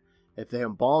comfort. If they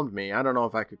embalmed me, I don't know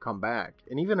if I could come back.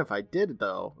 And even if I did,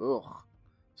 though, ugh.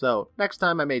 So, next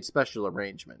time I made special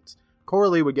arrangements.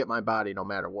 Coralie would get my body no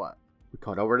matter what. We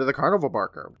cut over to the carnival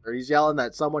Barker, where he's yelling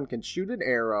that someone can shoot an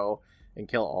arrow and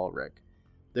kill Ulrich.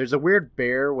 There's a weird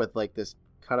bear with, this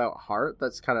cutout heart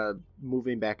that's kind of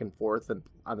moving back and forth and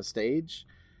on the stage.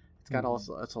 It's got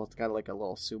it's got a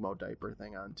little sumo diaper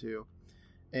thing on, too.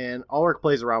 And Ulrich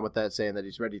plays around with that, saying that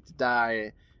he's ready to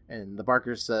die. And the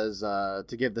Barker says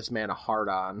to give this man a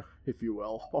hard-on, if you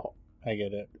will. I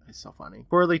get it. It's so funny.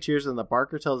 Coralie cheers, and the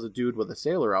Barker tells a dude with a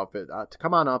sailor outfit to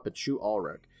come on up and shoot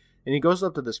Ulrich. And he goes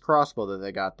up to this crossbow that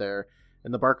they got there,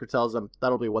 and the Barker tells him,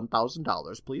 that'll be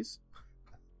 $1,000, please.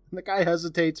 And the guy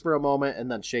hesitates for a moment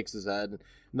and then shakes his head.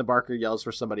 And the Barker yells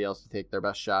for somebody else to take their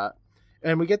best shot.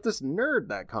 And we get this nerd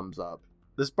that comes up.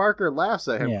 This Barker laughs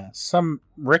at him. Yeah, some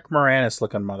Rick Moranis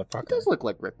looking motherfucker. It does look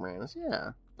like Rick Moranis,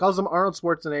 yeah. Calls him Arnold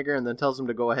Schwarzenegger and then tells him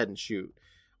to go ahead and shoot.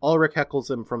 Ulrich heckles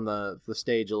him from the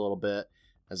stage a little bit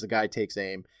as the guy takes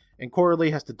aim. And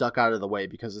Coralie has to duck out of the way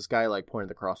because this guy pointed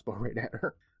the crossbow right at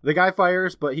her. The guy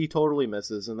fires, but he totally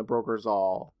misses, and the broker's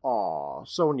all, aw,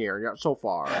 so near, yet so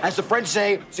far. As the French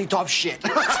say, c'est tough shit.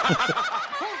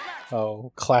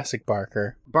 Oh, classic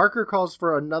Barker. Barker calls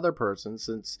for another person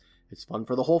since it's fun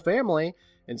for the whole family,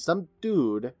 and some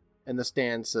dude in the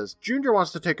stand says, Junior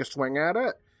wants to take a swing at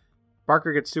it.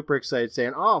 Barker gets super excited,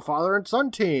 saying, oh, father and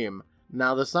son team.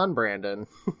 Now the son, Brandon.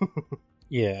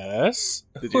 Yes.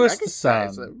 Did Who you is the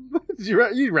recognize son? him?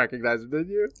 You recognize him, didn't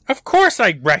you? Of course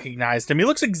I recognized him. He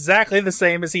looks exactly the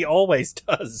same as he always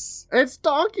does. It's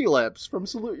Donkey Lips from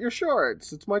Salute Your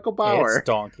Shorts. It's Michael Bauer. It's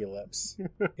Donkey Lips.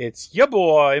 It's your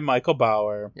boy, Michael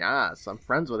Bauer. Yes, I'm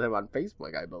friends with him on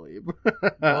Facebook, I believe.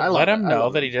 Well, let him know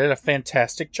that he did a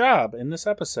fantastic job in this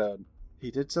episode.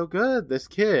 He did so good. This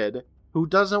kid who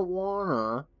doesn't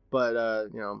wanna, but,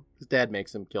 his dad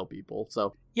makes him kill people,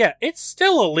 so. Yeah, it's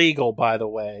still illegal, by the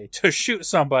way, to shoot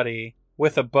somebody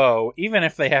with a bow, even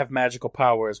if they have magical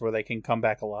powers where they can come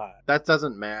back alive. That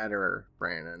doesn't matter,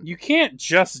 Brandon. You can't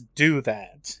just do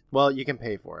that. Well, you can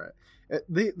pay for it.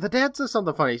 The dad says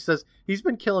something funny. He says he's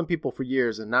been killing people for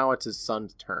years, and now it's his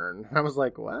son's turn. I was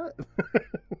like, what?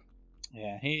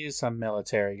 Yeah, he's a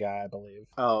military guy, I believe.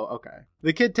 Oh, okay.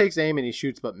 The kid takes aim and he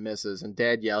shoots but misses, and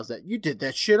Dad yells that you did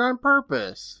that shit on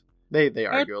purpose. They argue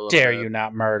a little bit. Dare you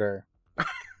not murder?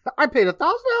 I paid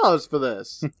 $1,000 for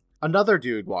this. Another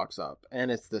dude walks up, and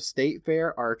it's the State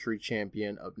Fair archery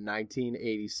champion of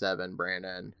 1987,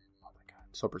 Brandon. Oh my god,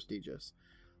 so prestigious.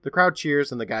 The crowd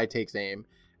cheers, and the guy takes aim.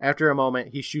 After a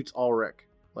moment, he shoots Ulrich,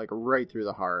 right through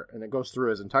the heart, and it goes through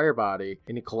his entire body,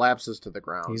 and he collapses to the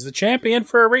ground. He's the champion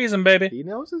for a reason, baby. He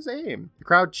knows his aim. The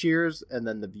crowd cheers, and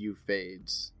then the view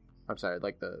fades. I'm sorry,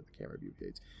 the camera view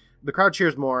fades. The crowd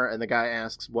cheers more, and the guy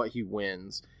asks what he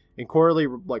wins. And Coralie,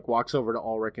 walks over to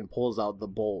Ulrich and pulls out the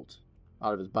bolt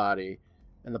out of his body,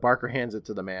 and the Barker hands it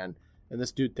to the man, and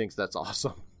this dude thinks that's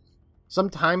awesome. Some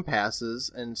time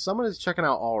passes, and someone is checking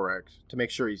out Ulrich to make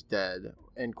sure he's dead,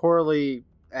 and Coralie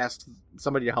asks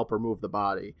somebody to help her move the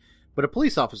body. But a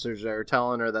police officer's there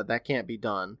telling her that can't be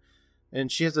done,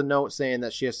 and she has a note saying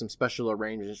that she has some special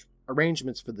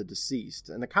arrangements for the deceased,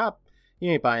 and the cop, he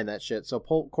ain't buying that shit, so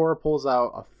Cora pulls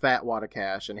out a fat wad of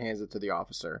cash and hands it to the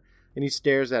officer, and he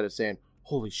stares at it saying,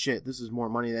 "Holy shit, this is more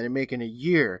money than I make in a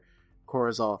year."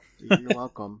 Cora's all, "You're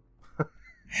welcome."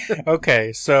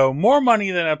 Okay, so more money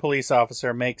than a police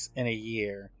officer makes in a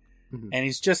year. Mm-hmm. And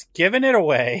he's just giving it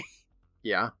away.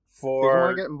 Yeah.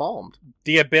 For get embalmed.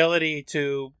 The ability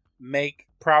to make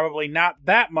probably not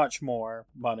that much more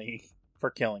money for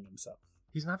killing himself.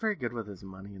 He's not very good with his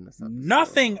money in this episode.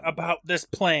 Nothing about this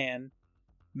plan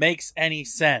makes any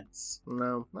sense.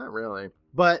 No, not really.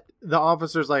 But the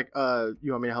officer's like,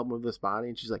 you want me to help move this body?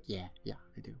 And she's like, yeah,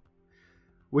 I do.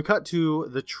 We cut to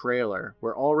the trailer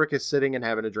where Ulrich is sitting and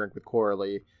having a drink with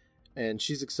Coralie, and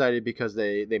she's excited because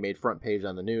they made front page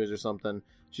on the news or something.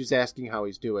 She's asking how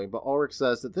he's doing, but Ulrich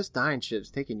says that this dying shit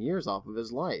has taken years off of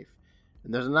his life.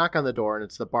 And there's a knock on the door, and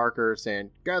it's the Barker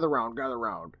saying, gather round.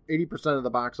 80% of the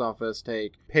box office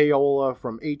take payola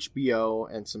from HBO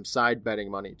and some side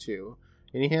betting money, too.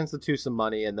 And he hands the two some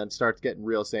money and then starts getting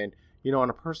real, saying, on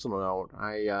a personal note,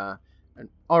 and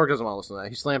Ulrich doesn't want to listen to that.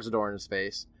 He slams the door in his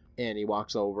face. And he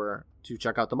walks over to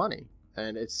check out the money.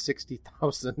 And it's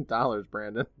 $60,000,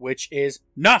 Brandon. Which is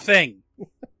nothing!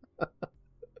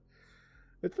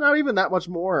 It's not even that much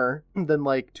more than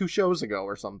like 2 shows ago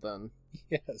or something.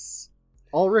 Yes.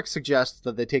 Ulrich suggests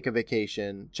that they take a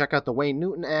vacation, check out the Wayne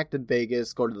Newton act in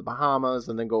Vegas, go to the Bahamas,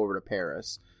 and then go over to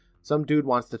Paris. Some dude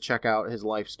wants to check out his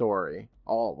life story.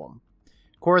 All of them.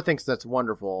 Cora thinks that's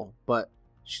wonderful, but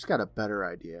she's got a better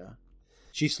idea.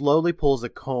 She slowly pulls a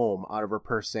comb out of her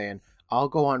purse saying, I'll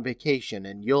go on vacation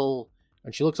and you'll...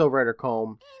 And she looks over at her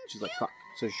comb. She's like, fuck.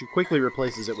 So she quickly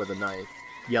replaces it with a knife,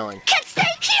 yelling, "Can't stay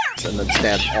here!" And then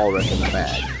stabs Ulrich in the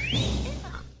back.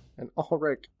 And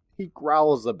Ulrich, he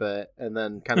growls a bit and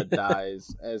then kind of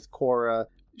dies as Cora,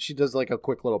 she does like a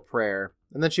quick little prayer.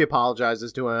 And then she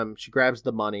apologizes to him. She grabs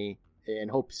the money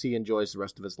and hopes he enjoys the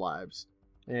rest of his lives.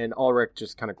 And Ulrich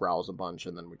just kind of growls a bunch.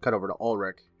 And then we cut over to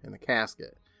Ulrich in the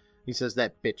casket. He says,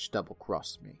 that bitch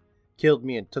double-crossed me. Killed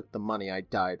me and took the money I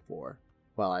died for.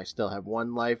 Well, I still have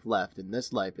one life left, and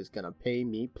this life is going to pay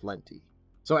me plenty.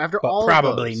 So after all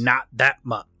probably of those, not that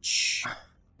much.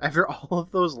 After all of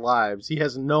those lives, he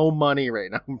has no money right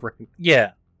now, Brandon.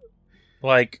 Yeah.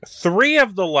 Like, 3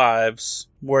 of the lives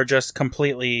were just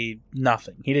completely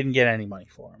nothing. He didn't get any money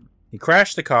for them. He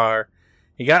crashed the car,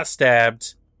 he got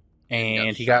stabbed,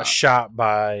 and he got shot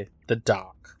by the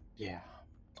doc. Yeah.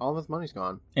 All of his money's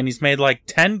gone. And he's made like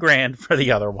 10 grand for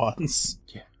the other ones.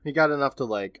 Yeah. He got enough to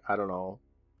like, I don't know,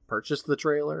 purchase the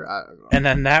trailer? I don't know. And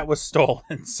then that was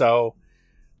stolen. So,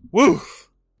 woof.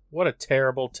 What a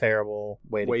terrible, terrible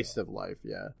waste of life,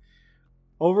 yeah.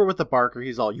 Over with the Barker,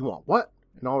 he's all, you want what?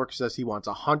 And Ulrich says he wants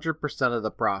 100% of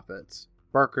the profits.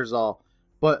 Barker's all,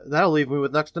 but that'll leave me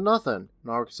with next to nothing.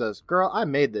 And Ulrich says, girl, I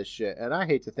made this shit, and I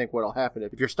hate to think what'll happen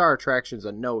if your star attraction's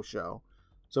a no-show.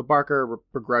 So Barker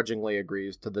begrudgingly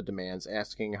agrees to the demands,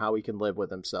 asking how he can live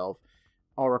with himself.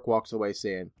 Ulrich walks away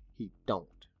saying he don't.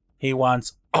 He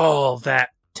wants all that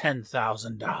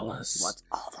 $10,000. He wants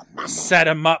all the money. Set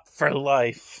him up for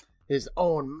life. His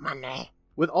own money.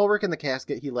 With Ulrich in the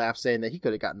casket, he laughs, saying that he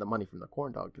could have gotten the money from the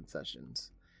corn dog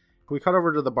concessions. We cut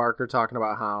over to the Barker talking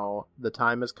about how the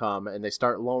time has come, and they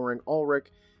start lowering Ulrich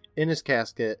in his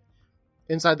casket.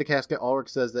 Inside the casket, Ulrich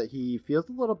says that he feels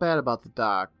a little bad about the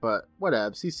doc, but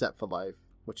whatevs, he's set for life,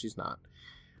 which he's not.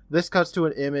 This cuts to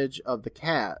an image of the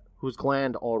cat, whose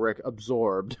gland Ulrich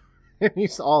absorbed. And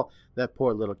he's all, that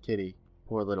poor little kitty.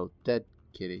 Poor little dead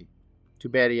kitty. Too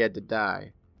bad he had to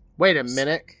die. Wait a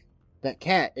minute. That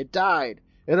cat, it died.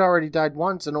 It already died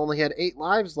once and only had 8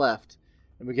 lives left.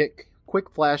 And we get quick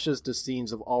flashes to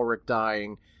scenes of Ulrich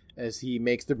dying as he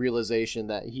makes the realization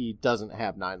that he doesn't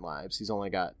have 9 lives. He's only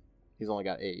got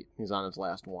 8. He's on his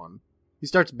last one. He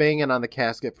starts banging on the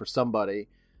casket for somebody,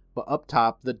 but up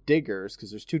top, the diggers,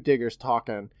 because there's 2 diggers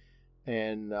talking,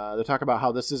 and they're talking about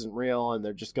how this isn't real, and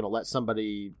they're just going to let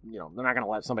somebody, they're not going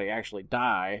to let somebody actually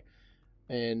die.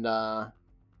 And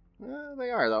they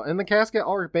are, though. In the casket,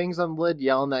 Ulrich bangs on the lid,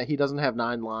 yelling that he doesn't have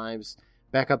 9 lives.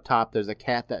 Back up top, there's a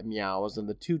cat that meows, and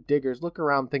the 2 diggers look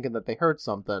around thinking that they heard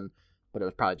something, but it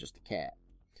was probably just a cat.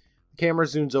 The camera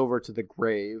zooms over to the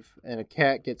grave, and a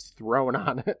cat gets thrown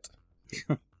on it.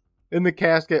 In the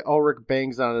casket, Ulrich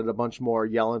bangs on it a bunch more,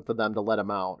 yelling for them to let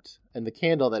him out. And the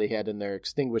candle that he had in there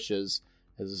extinguishes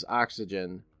as his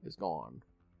oxygen is gone.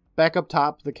 Back up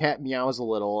top, the cat meows a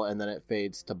little, and then it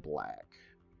fades to black.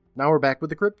 Now we're back with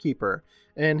the Crypt Keeper,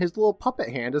 and his little puppet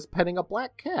hand is petting a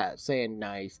black cat, saying,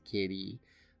 "Nice kitty."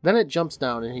 Then it jumps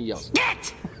down and he yells,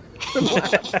 "Get!"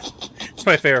 It's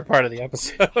my favorite part of the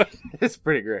episode. It's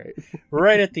pretty great.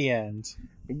 Right at the end.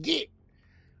 Get!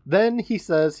 Then he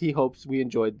says he hopes we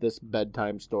enjoyed this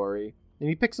bedtime story, and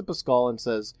he picks up a skull and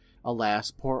says,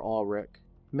 "Alas, poor Ulrich.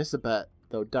 Miss a bet,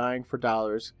 though dying for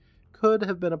dollars could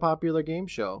have been a popular game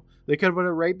show. They could have put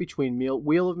it right between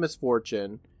Wheel of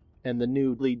Misfortune and the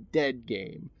newly dead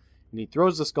game." And he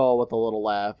throws the skull with a little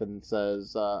laugh and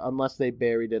says, "Unless they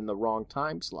buried in the wrong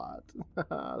time slot."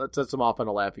 That sets him off on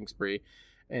a laughing spree,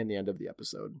 and the end of the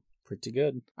episode. Pretty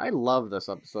good. I love this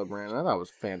episode, Brandon. I thought it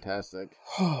was fantastic.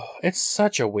 It's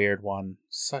such a weird one.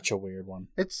 Such a weird one.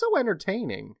 It's so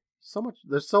entertaining.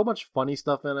 There's so much funny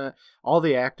stuff in it. All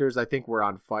the actors, I think, were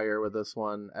on fire with this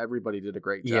one. Everybody did a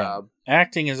great job.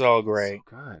 Acting is all great.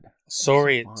 So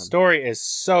good. Story is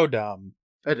so dumb.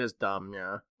 It is dumb,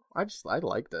 yeah. I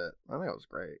liked it. I think it was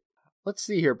great. Let's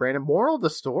see here, Brandon. Moral of the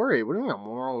story. What do you mean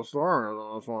moral of the story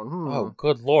on this one? Oh,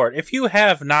 good lord. If you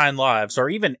have 9 lives, or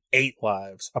even 8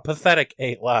 lives, a pathetic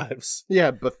 8 lives.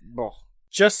 Yeah, but...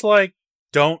 Just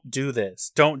don't do this.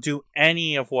 Don't do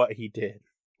any of what he did.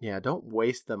 Yeah, don't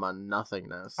waste them on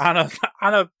nothingness. On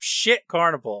a shit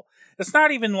carnival. It's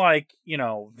not even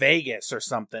Vegas or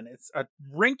something. It's a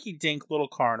rinky-dink little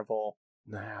carnival.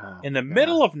 In the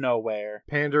middle of nowhere.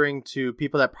 Pandering to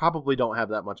people that probably don't have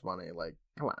that much money. Like,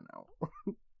 come on now.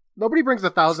 Nobody brings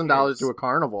 $1,000 to a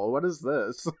carnival. What is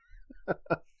this?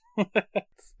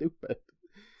 Stupid.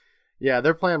 Yeah,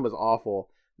 their plan was awful.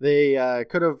 They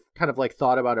could have kind of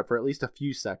thought about it for at least a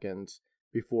few seconds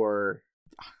before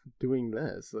doing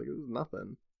this. Like, it was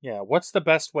nothing. Yeah, what's the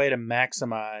best way to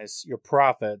maximize your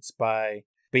profits by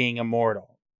being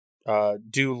immortal?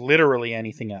 Do literally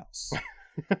anything else.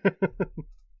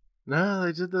 No,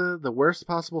 they did the worst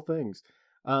possible things.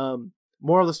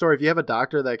 Moral of the story: if you have a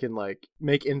doctor that can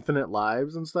make infinite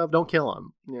lives and stuff, don't kill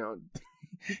him.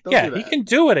 Yeah, he can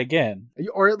do it again,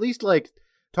 or at least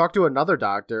talk to another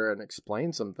doctor and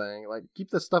explain something. Keep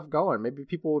this stuff going. Maybe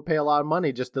people would pay a lot of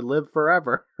money just to live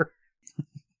forever.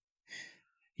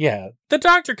 Yeah, the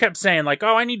doctor kept saying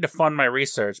 "Oh, I need to fund my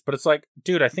research," but it's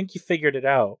dude, I think you figured it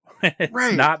out. It's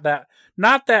right. not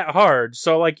that hard.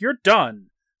 So you're done.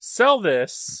 Sell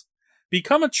this,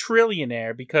 become a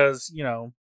trillionaire because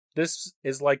this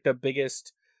is the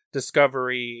biggest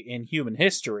discovery in human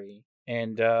history,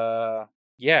 and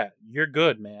yeah, you're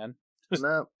good, man.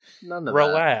 No, none of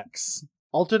relax. That.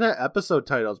 Alternate episode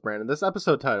titles, Brandon. This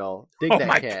episode title, dig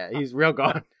that cat. God. He's real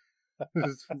gone.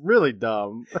 It's really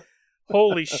dumb.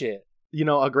 Holy shit.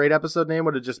 A great episode name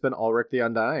would have just been Ulrich the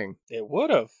Undying. It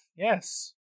would have,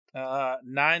 yes.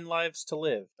 9 Lives to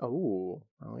Live. Oh,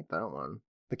 I like that one.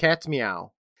 The cat's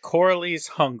meow. Coralie's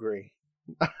hungry.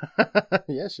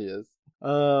 Yeah, she is.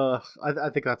 I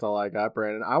think that's all I got,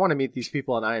 Brandon. I want to meet these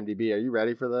people on IMDb. Are you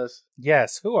ready for this?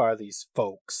 Yes, who are these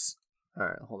folks? All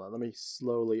right, hold on. Let me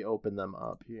slowly open them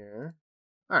up here.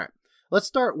 All right, let's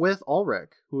start with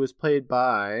Ulrich, who is played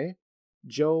by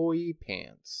Joey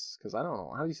Pants. Because I don't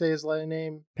know. How do you say his last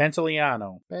name?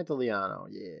 Pantoliano,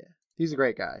 yeah. He's a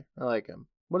great guy. I like him.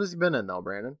 What has he been in, though,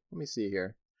 Brandon? Let me see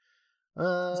here.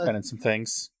 He's been in some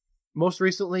things. Most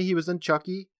recently, he was in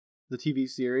Chucky, the TV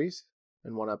series,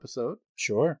 in one episode.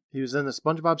 Sure. He was in the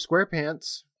SpongeBob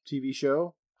SquarePants TV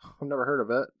show. I've never heard of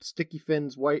it. Sticky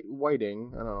Fins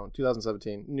Whiting. I don't know.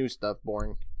 2017. New stuff.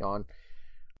 Boring. Yawn.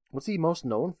 What's he most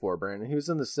known for, Brandon? He was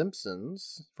in The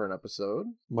Simpsons for an episode.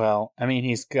 Well, I mean,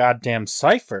 he's goddamn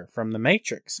Cypher from The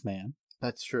Matrix, man.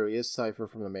 That's true. He is Cypher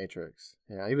from The Matrix.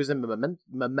 Yeah, he was in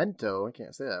Memento. I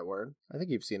can't say that word. I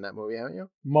think you've seen that movie, haven't you?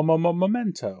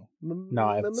 Memento. No,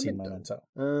 I haven't seen Memento.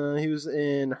 He was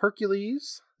in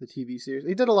Hercules, the TV series.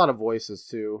 He did a lot of voices,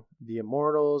 too. The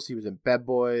Immortals. He was in Bad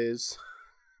Boys.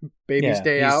 Baby's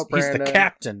Day Out, Brandon. He's the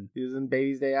captain. He was in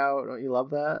Baby's Day Out. Don't you love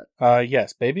that?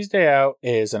 Yes. Baby's Day Out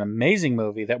is an amazing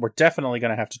movie that we're definitely going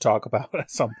to have to talk about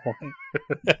at some point.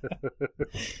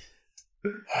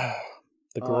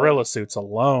 The gorilla suits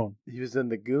alone. He was in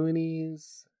The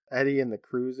Goonies, Eddie and the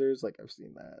Cruisers. I've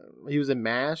seen that. He was in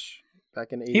MASH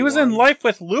back in 81. He was in Life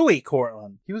with Louie,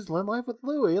 Cortland. He was in Life with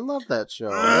Louie. I love that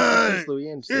show.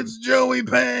 It's Joey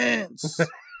Pants.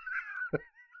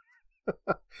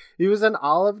 He was in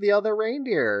All of the Other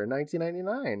Reindeer in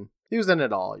 1999. He was in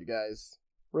it all, you guys.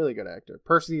 Really good actor.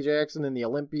 Percy Jackson in The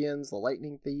Olympians, The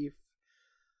Lightning Thief.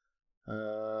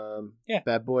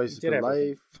 Bad Boys for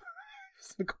Life.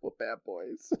 A couple Bad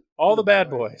Boys. All the Bad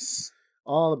Boys.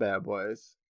 All the Bad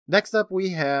Boys. Next up, we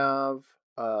have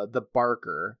the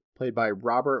Barker, played by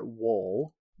Robert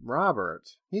Wool.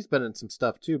 Robert. He's been in some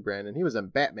stuff too, Brandon. He was in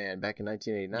Batman back in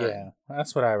 1989. Yeah,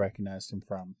 that's what I recognized him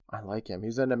from. I like him. He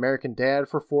was in American Dad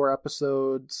for 4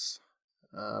 episodes.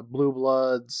 Blue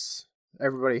Bloods.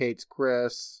 Everybody Hates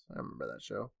Chris. I remember that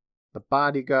show. The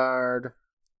Bodyguard.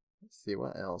 Let's see,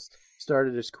 what else?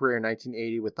 Started his career in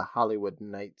 1980 with the Hollywood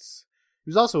Knights. He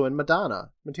was also in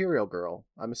Madonna, Material Girl.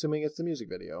 I'm assuming it's the music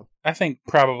video. I think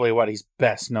probably what he's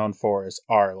best known for is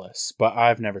Arliss, but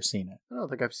I've never seen it. I don't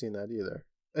think I've seen that either.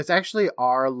 It's actually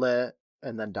Arlit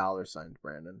and then $,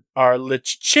 Brandon.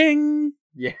 Arlich-ching!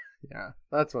 Yeah,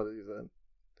 that's what he's in.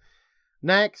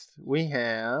 Next, we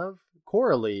have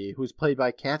Coralie, who's played by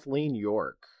Kathleen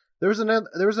York. There was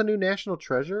a new National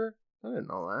Treasure. I didn't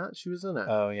know that. She was in it.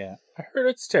 Oh, yeah. I heard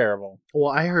it's terrible.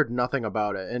 Well, I heard nothing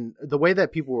about it. And the way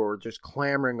that people were just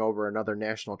clamoring over another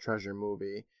National Treasure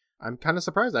movie, I'm kind of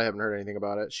surprised I haven't heard anything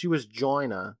about it. She was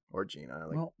Gina.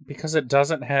 Well, because it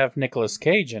doesn't have Nicolas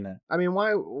Cage in it. I mean,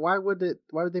 why would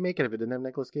they make it if it didn't have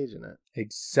Nicolas Cage in it?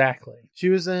 Exactly. She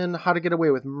was in How to Get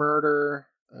Away with Murder,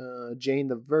 Jane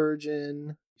the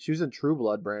Virgin. She was in True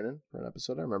Blood, Brandon, for an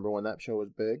episode. I remember when that show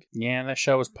was big. Yeah, that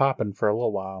show was popping for a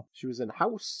little while. She was in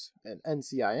House and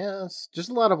NCIS. Just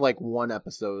a lot of 1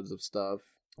 episodes of stuff.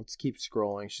 Let's keep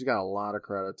scrolling. She's got a lot of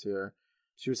credits here.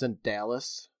 She was in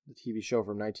Dallas, the TV show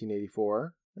from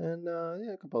 1984. And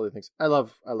a couple other things. I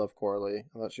love Coralie.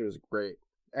 I thought she was great.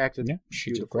 Acted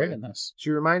she did great in this. She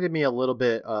reminded me a little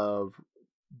bit of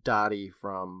Dottie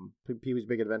from Pee-wee's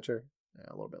Big Adventure. Yeah,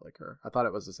 a little bit like her. I thought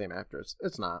it was the same actress.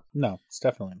 It's not. No, it's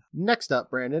definitely not. Next up,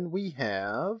 Brandon, we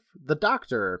have the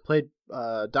Doctor, played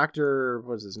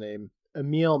what's his name?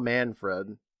 Emil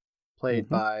Manfred, played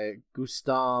by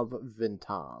Gustav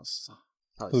Vintas.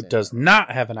 Who does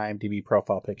not have an IMDb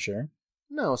profile picture.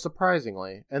 No,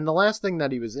 surprisingly. And the last thing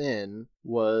that he was in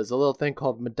was a little thing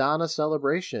called Madonna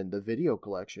Celebration, the video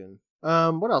collection.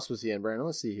 What else was he in, Brandon?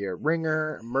 Let's see here.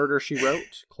 Ringer, Murder, She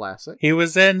Wrote, classic. He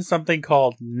was in something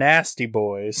called Nasty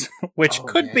Boys, which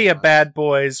could be a Bad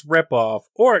Boys ripoff,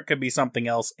 or it could be something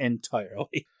else entirely.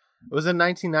 It was in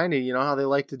 1990. You know how they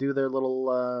like to do their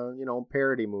little,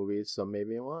 parody movies, so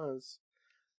maybe it was.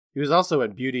 He was also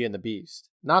in Beauty and the Beast.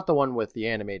 Not the one with the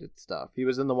animated stuff. He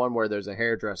was in the one where there's a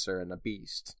hairdresser and a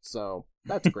beast. So,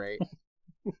 that's great.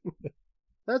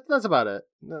 That's about it.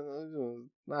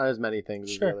 Not as many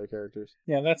things as the other characters.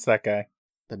 Yeah, that's that guy.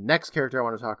 The next character I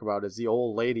want to talk about is the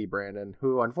old lady, Brandon,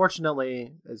 who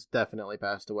unfortunately has definitely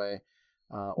passed away.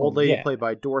 Old lady played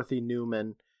by Dorothy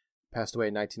Newman, passed away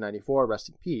in 1994. Rest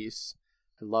in peace.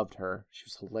 I loved her. She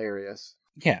was hilarious.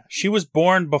 Yeah, she was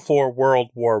born before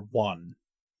World War I.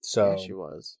 So yeah, she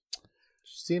was.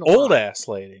 She's seen a old lot. Ass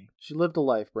lady. She lived a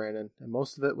life, Brandon, and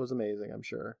most of it was amazing, I'm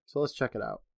sure. So let's check it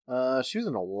out. She was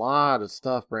in a lot of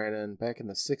stuff, Brandon, back in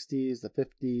the 60s, the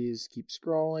 50s. Keep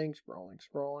scrolling.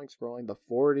 The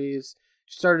 40s.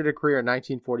 She started her career in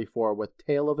 1944 with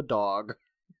Tale of a Dog.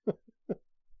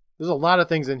 There's a lot of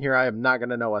things in here I am not going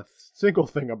to know a single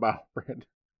thing about, Brandon.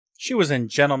 She was in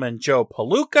Gentleman Joe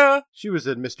Palooka. She was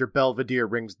in Mr. Belvedere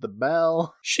Rings the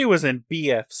Bell. She was in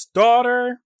BF's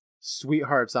Daughter.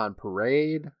 Sweethearts on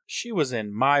Parade. She was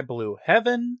in My Blue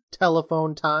Heaven.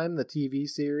 Telephone Time, the TV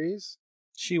series.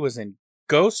 She was in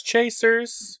Ghost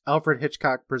Chasers. Alfred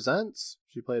Hitchcock Presents.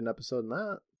 She played an episode in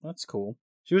that. That's cool.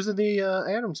 She was in the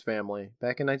Addams Family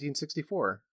back in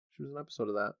 1964. She was an episode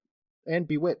of that. And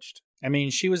Bewitched. I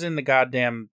mean, she was in the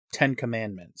goddamn 10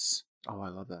 Commandments. Oh, I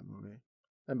love that movie.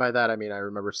 And by that, I mean I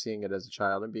remember seeing it as a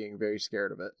child and being very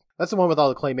scared of it. That's the one with all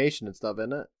the claymation and stuff,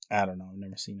 isn't it? I don't know. I've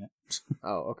never seen it.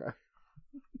 Oh, okay.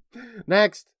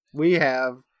 Next, we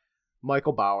have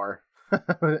Michael Bauer,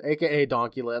 a.k.a.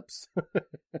 Donkey Lips.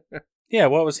 Yeah,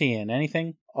 what was he in?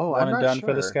 Anything? Oh, One I'm and not done sure.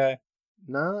 For this guy?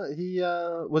 No, he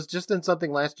was just in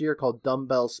something last year called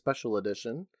Dumbbell Special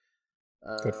Edition.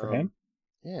 Good for him.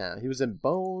 Yeah, he was in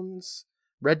Bones,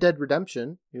 Red Dead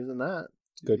Redemption. He was in that.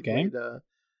 Good game.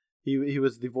 He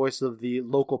was the voice of the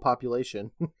local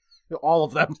population. All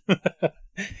of them.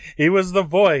 He was the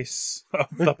voice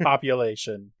of the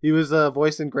population. He was a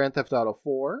voice in Grand Theft Auto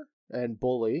 4 and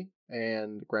Bully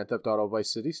and Grand Theft Auto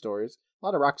Vice City Stories. A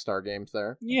lot of Rockstar games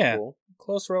there. That's yeah, cool.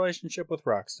 Close relationship with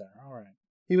Rockstar. All right.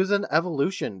 He was in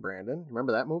Evolution, Brandon.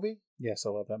 Remember that movie? Yes, I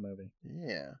love that movie.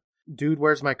 Yeah. Dude,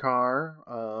 Where's My Car?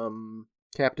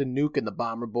 Captain Nuke and the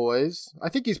Bomber Boys. I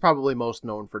think he's probably most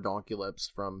known for Donkey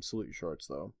Lips from Salute Your Shorts,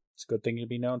 though. It's a good thing to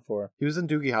be known for. He was in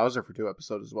Doogie Howser for 2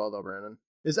 episodes as well, though, Brandon.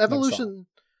 Is Evolution...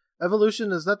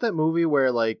 Evolution, is that movie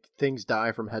where, things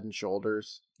die from Head and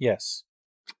Shoulders? Yes.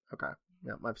 Okay.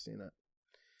 Yeah, I've seen it.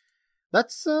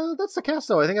 That's the cast,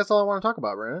 though. I think that's all I want to talk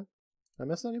about, Brandon. Did I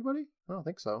miss anybody? I don't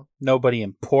think so. Nobody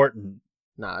important.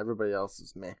 Nah, everybody else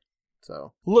is meh.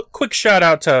 So Look, quick shout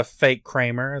out to Fake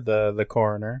Kramer, the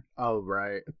coroner. oh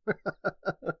right,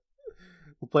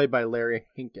 played by Larry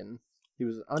Hinkin. He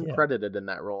was uncredited in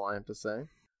that role, I have to say.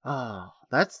 Oh,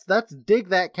 that's Dig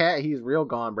That Cat. He's real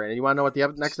gone, Brandon. You want to know what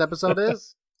the next episode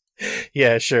is?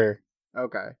 Yeah, sure.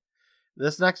 Okay.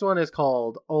 This next one is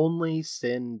called Only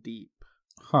Sin Deep.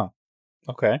 Huh.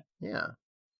 Okay. Yeah.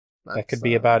 That could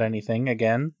be about anything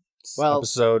again. This well,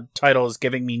 episode title is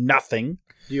giving me nothing.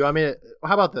 Do you want me to...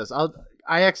 How about this?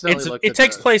 I accidentally looked It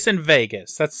takes place in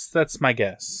Vegas. That's my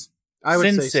guess. I would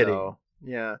Sin say City. so.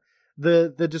 Yeah.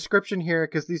 The description here,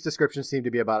 because these descriptions seem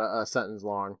to be about a sentence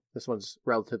long. This one's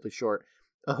relatively short.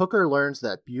 A hooker learns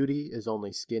that beauty is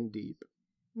only skin deep.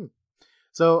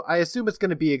 So I assume it's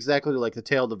going to be exactly like the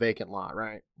Tale of the Vacant Lot,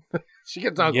 right? She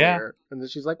gets uglier, and then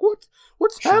she's like, "What's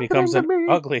She happening becomes to an me?"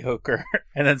 ugly hooker,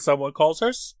 and then someone calls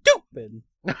her stupid.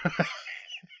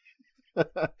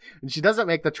 And she doesn't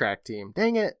make the track team.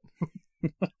 Dang it!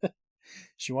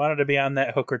 She wanted to be on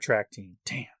that hooker track team.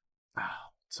 Damn.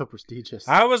 Oh, so prestigious.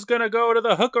 I was going to go to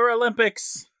the Hooker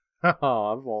Olympics.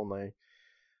 Oh, if only.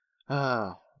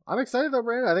 I'm excited though,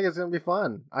 Brandon. I think it's gonna be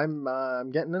fun.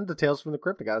 I'm getting into Tales from the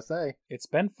Crypt, I gotta say. It's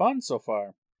been fun so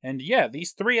far. And yeah,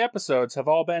 these 3 episodes have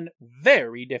all been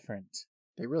very different.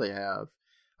 They really have.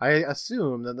 I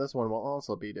assume that this one will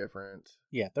also be different.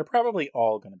 Yeah, they're probably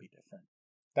all going to be different.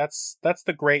 That's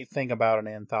the great thing about an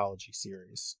anthology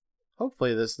series.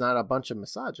 Hopefully there's not a bunch of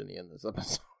misogyny in this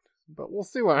episode. But we'll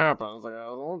see what happens.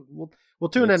 We'll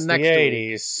tune in next the week.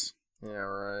 80s. Yeah,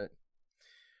 right.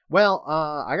 Well,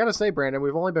 I gotta say, Brandon,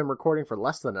 we've only been recording for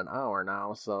less than an hour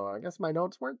now, so I guess my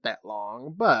notes weren't that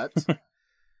long, but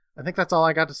I think that's all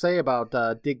I got to say about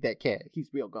Dig That Cat. He's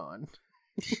real gone.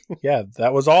 Yeah,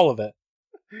 that was all of it.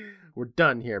 We're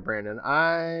done here, Brandon.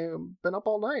 I've been up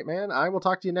all night, man. I will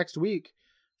talk to you next week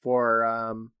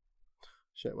for,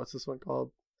 what's this one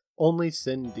called? Only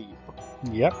Sin Deep.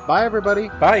 Yep. Bye, everybody.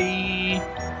 Bye.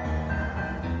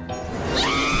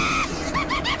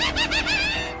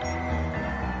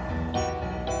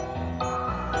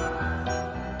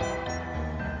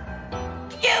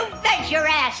 You bet your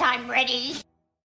ass I'm ready.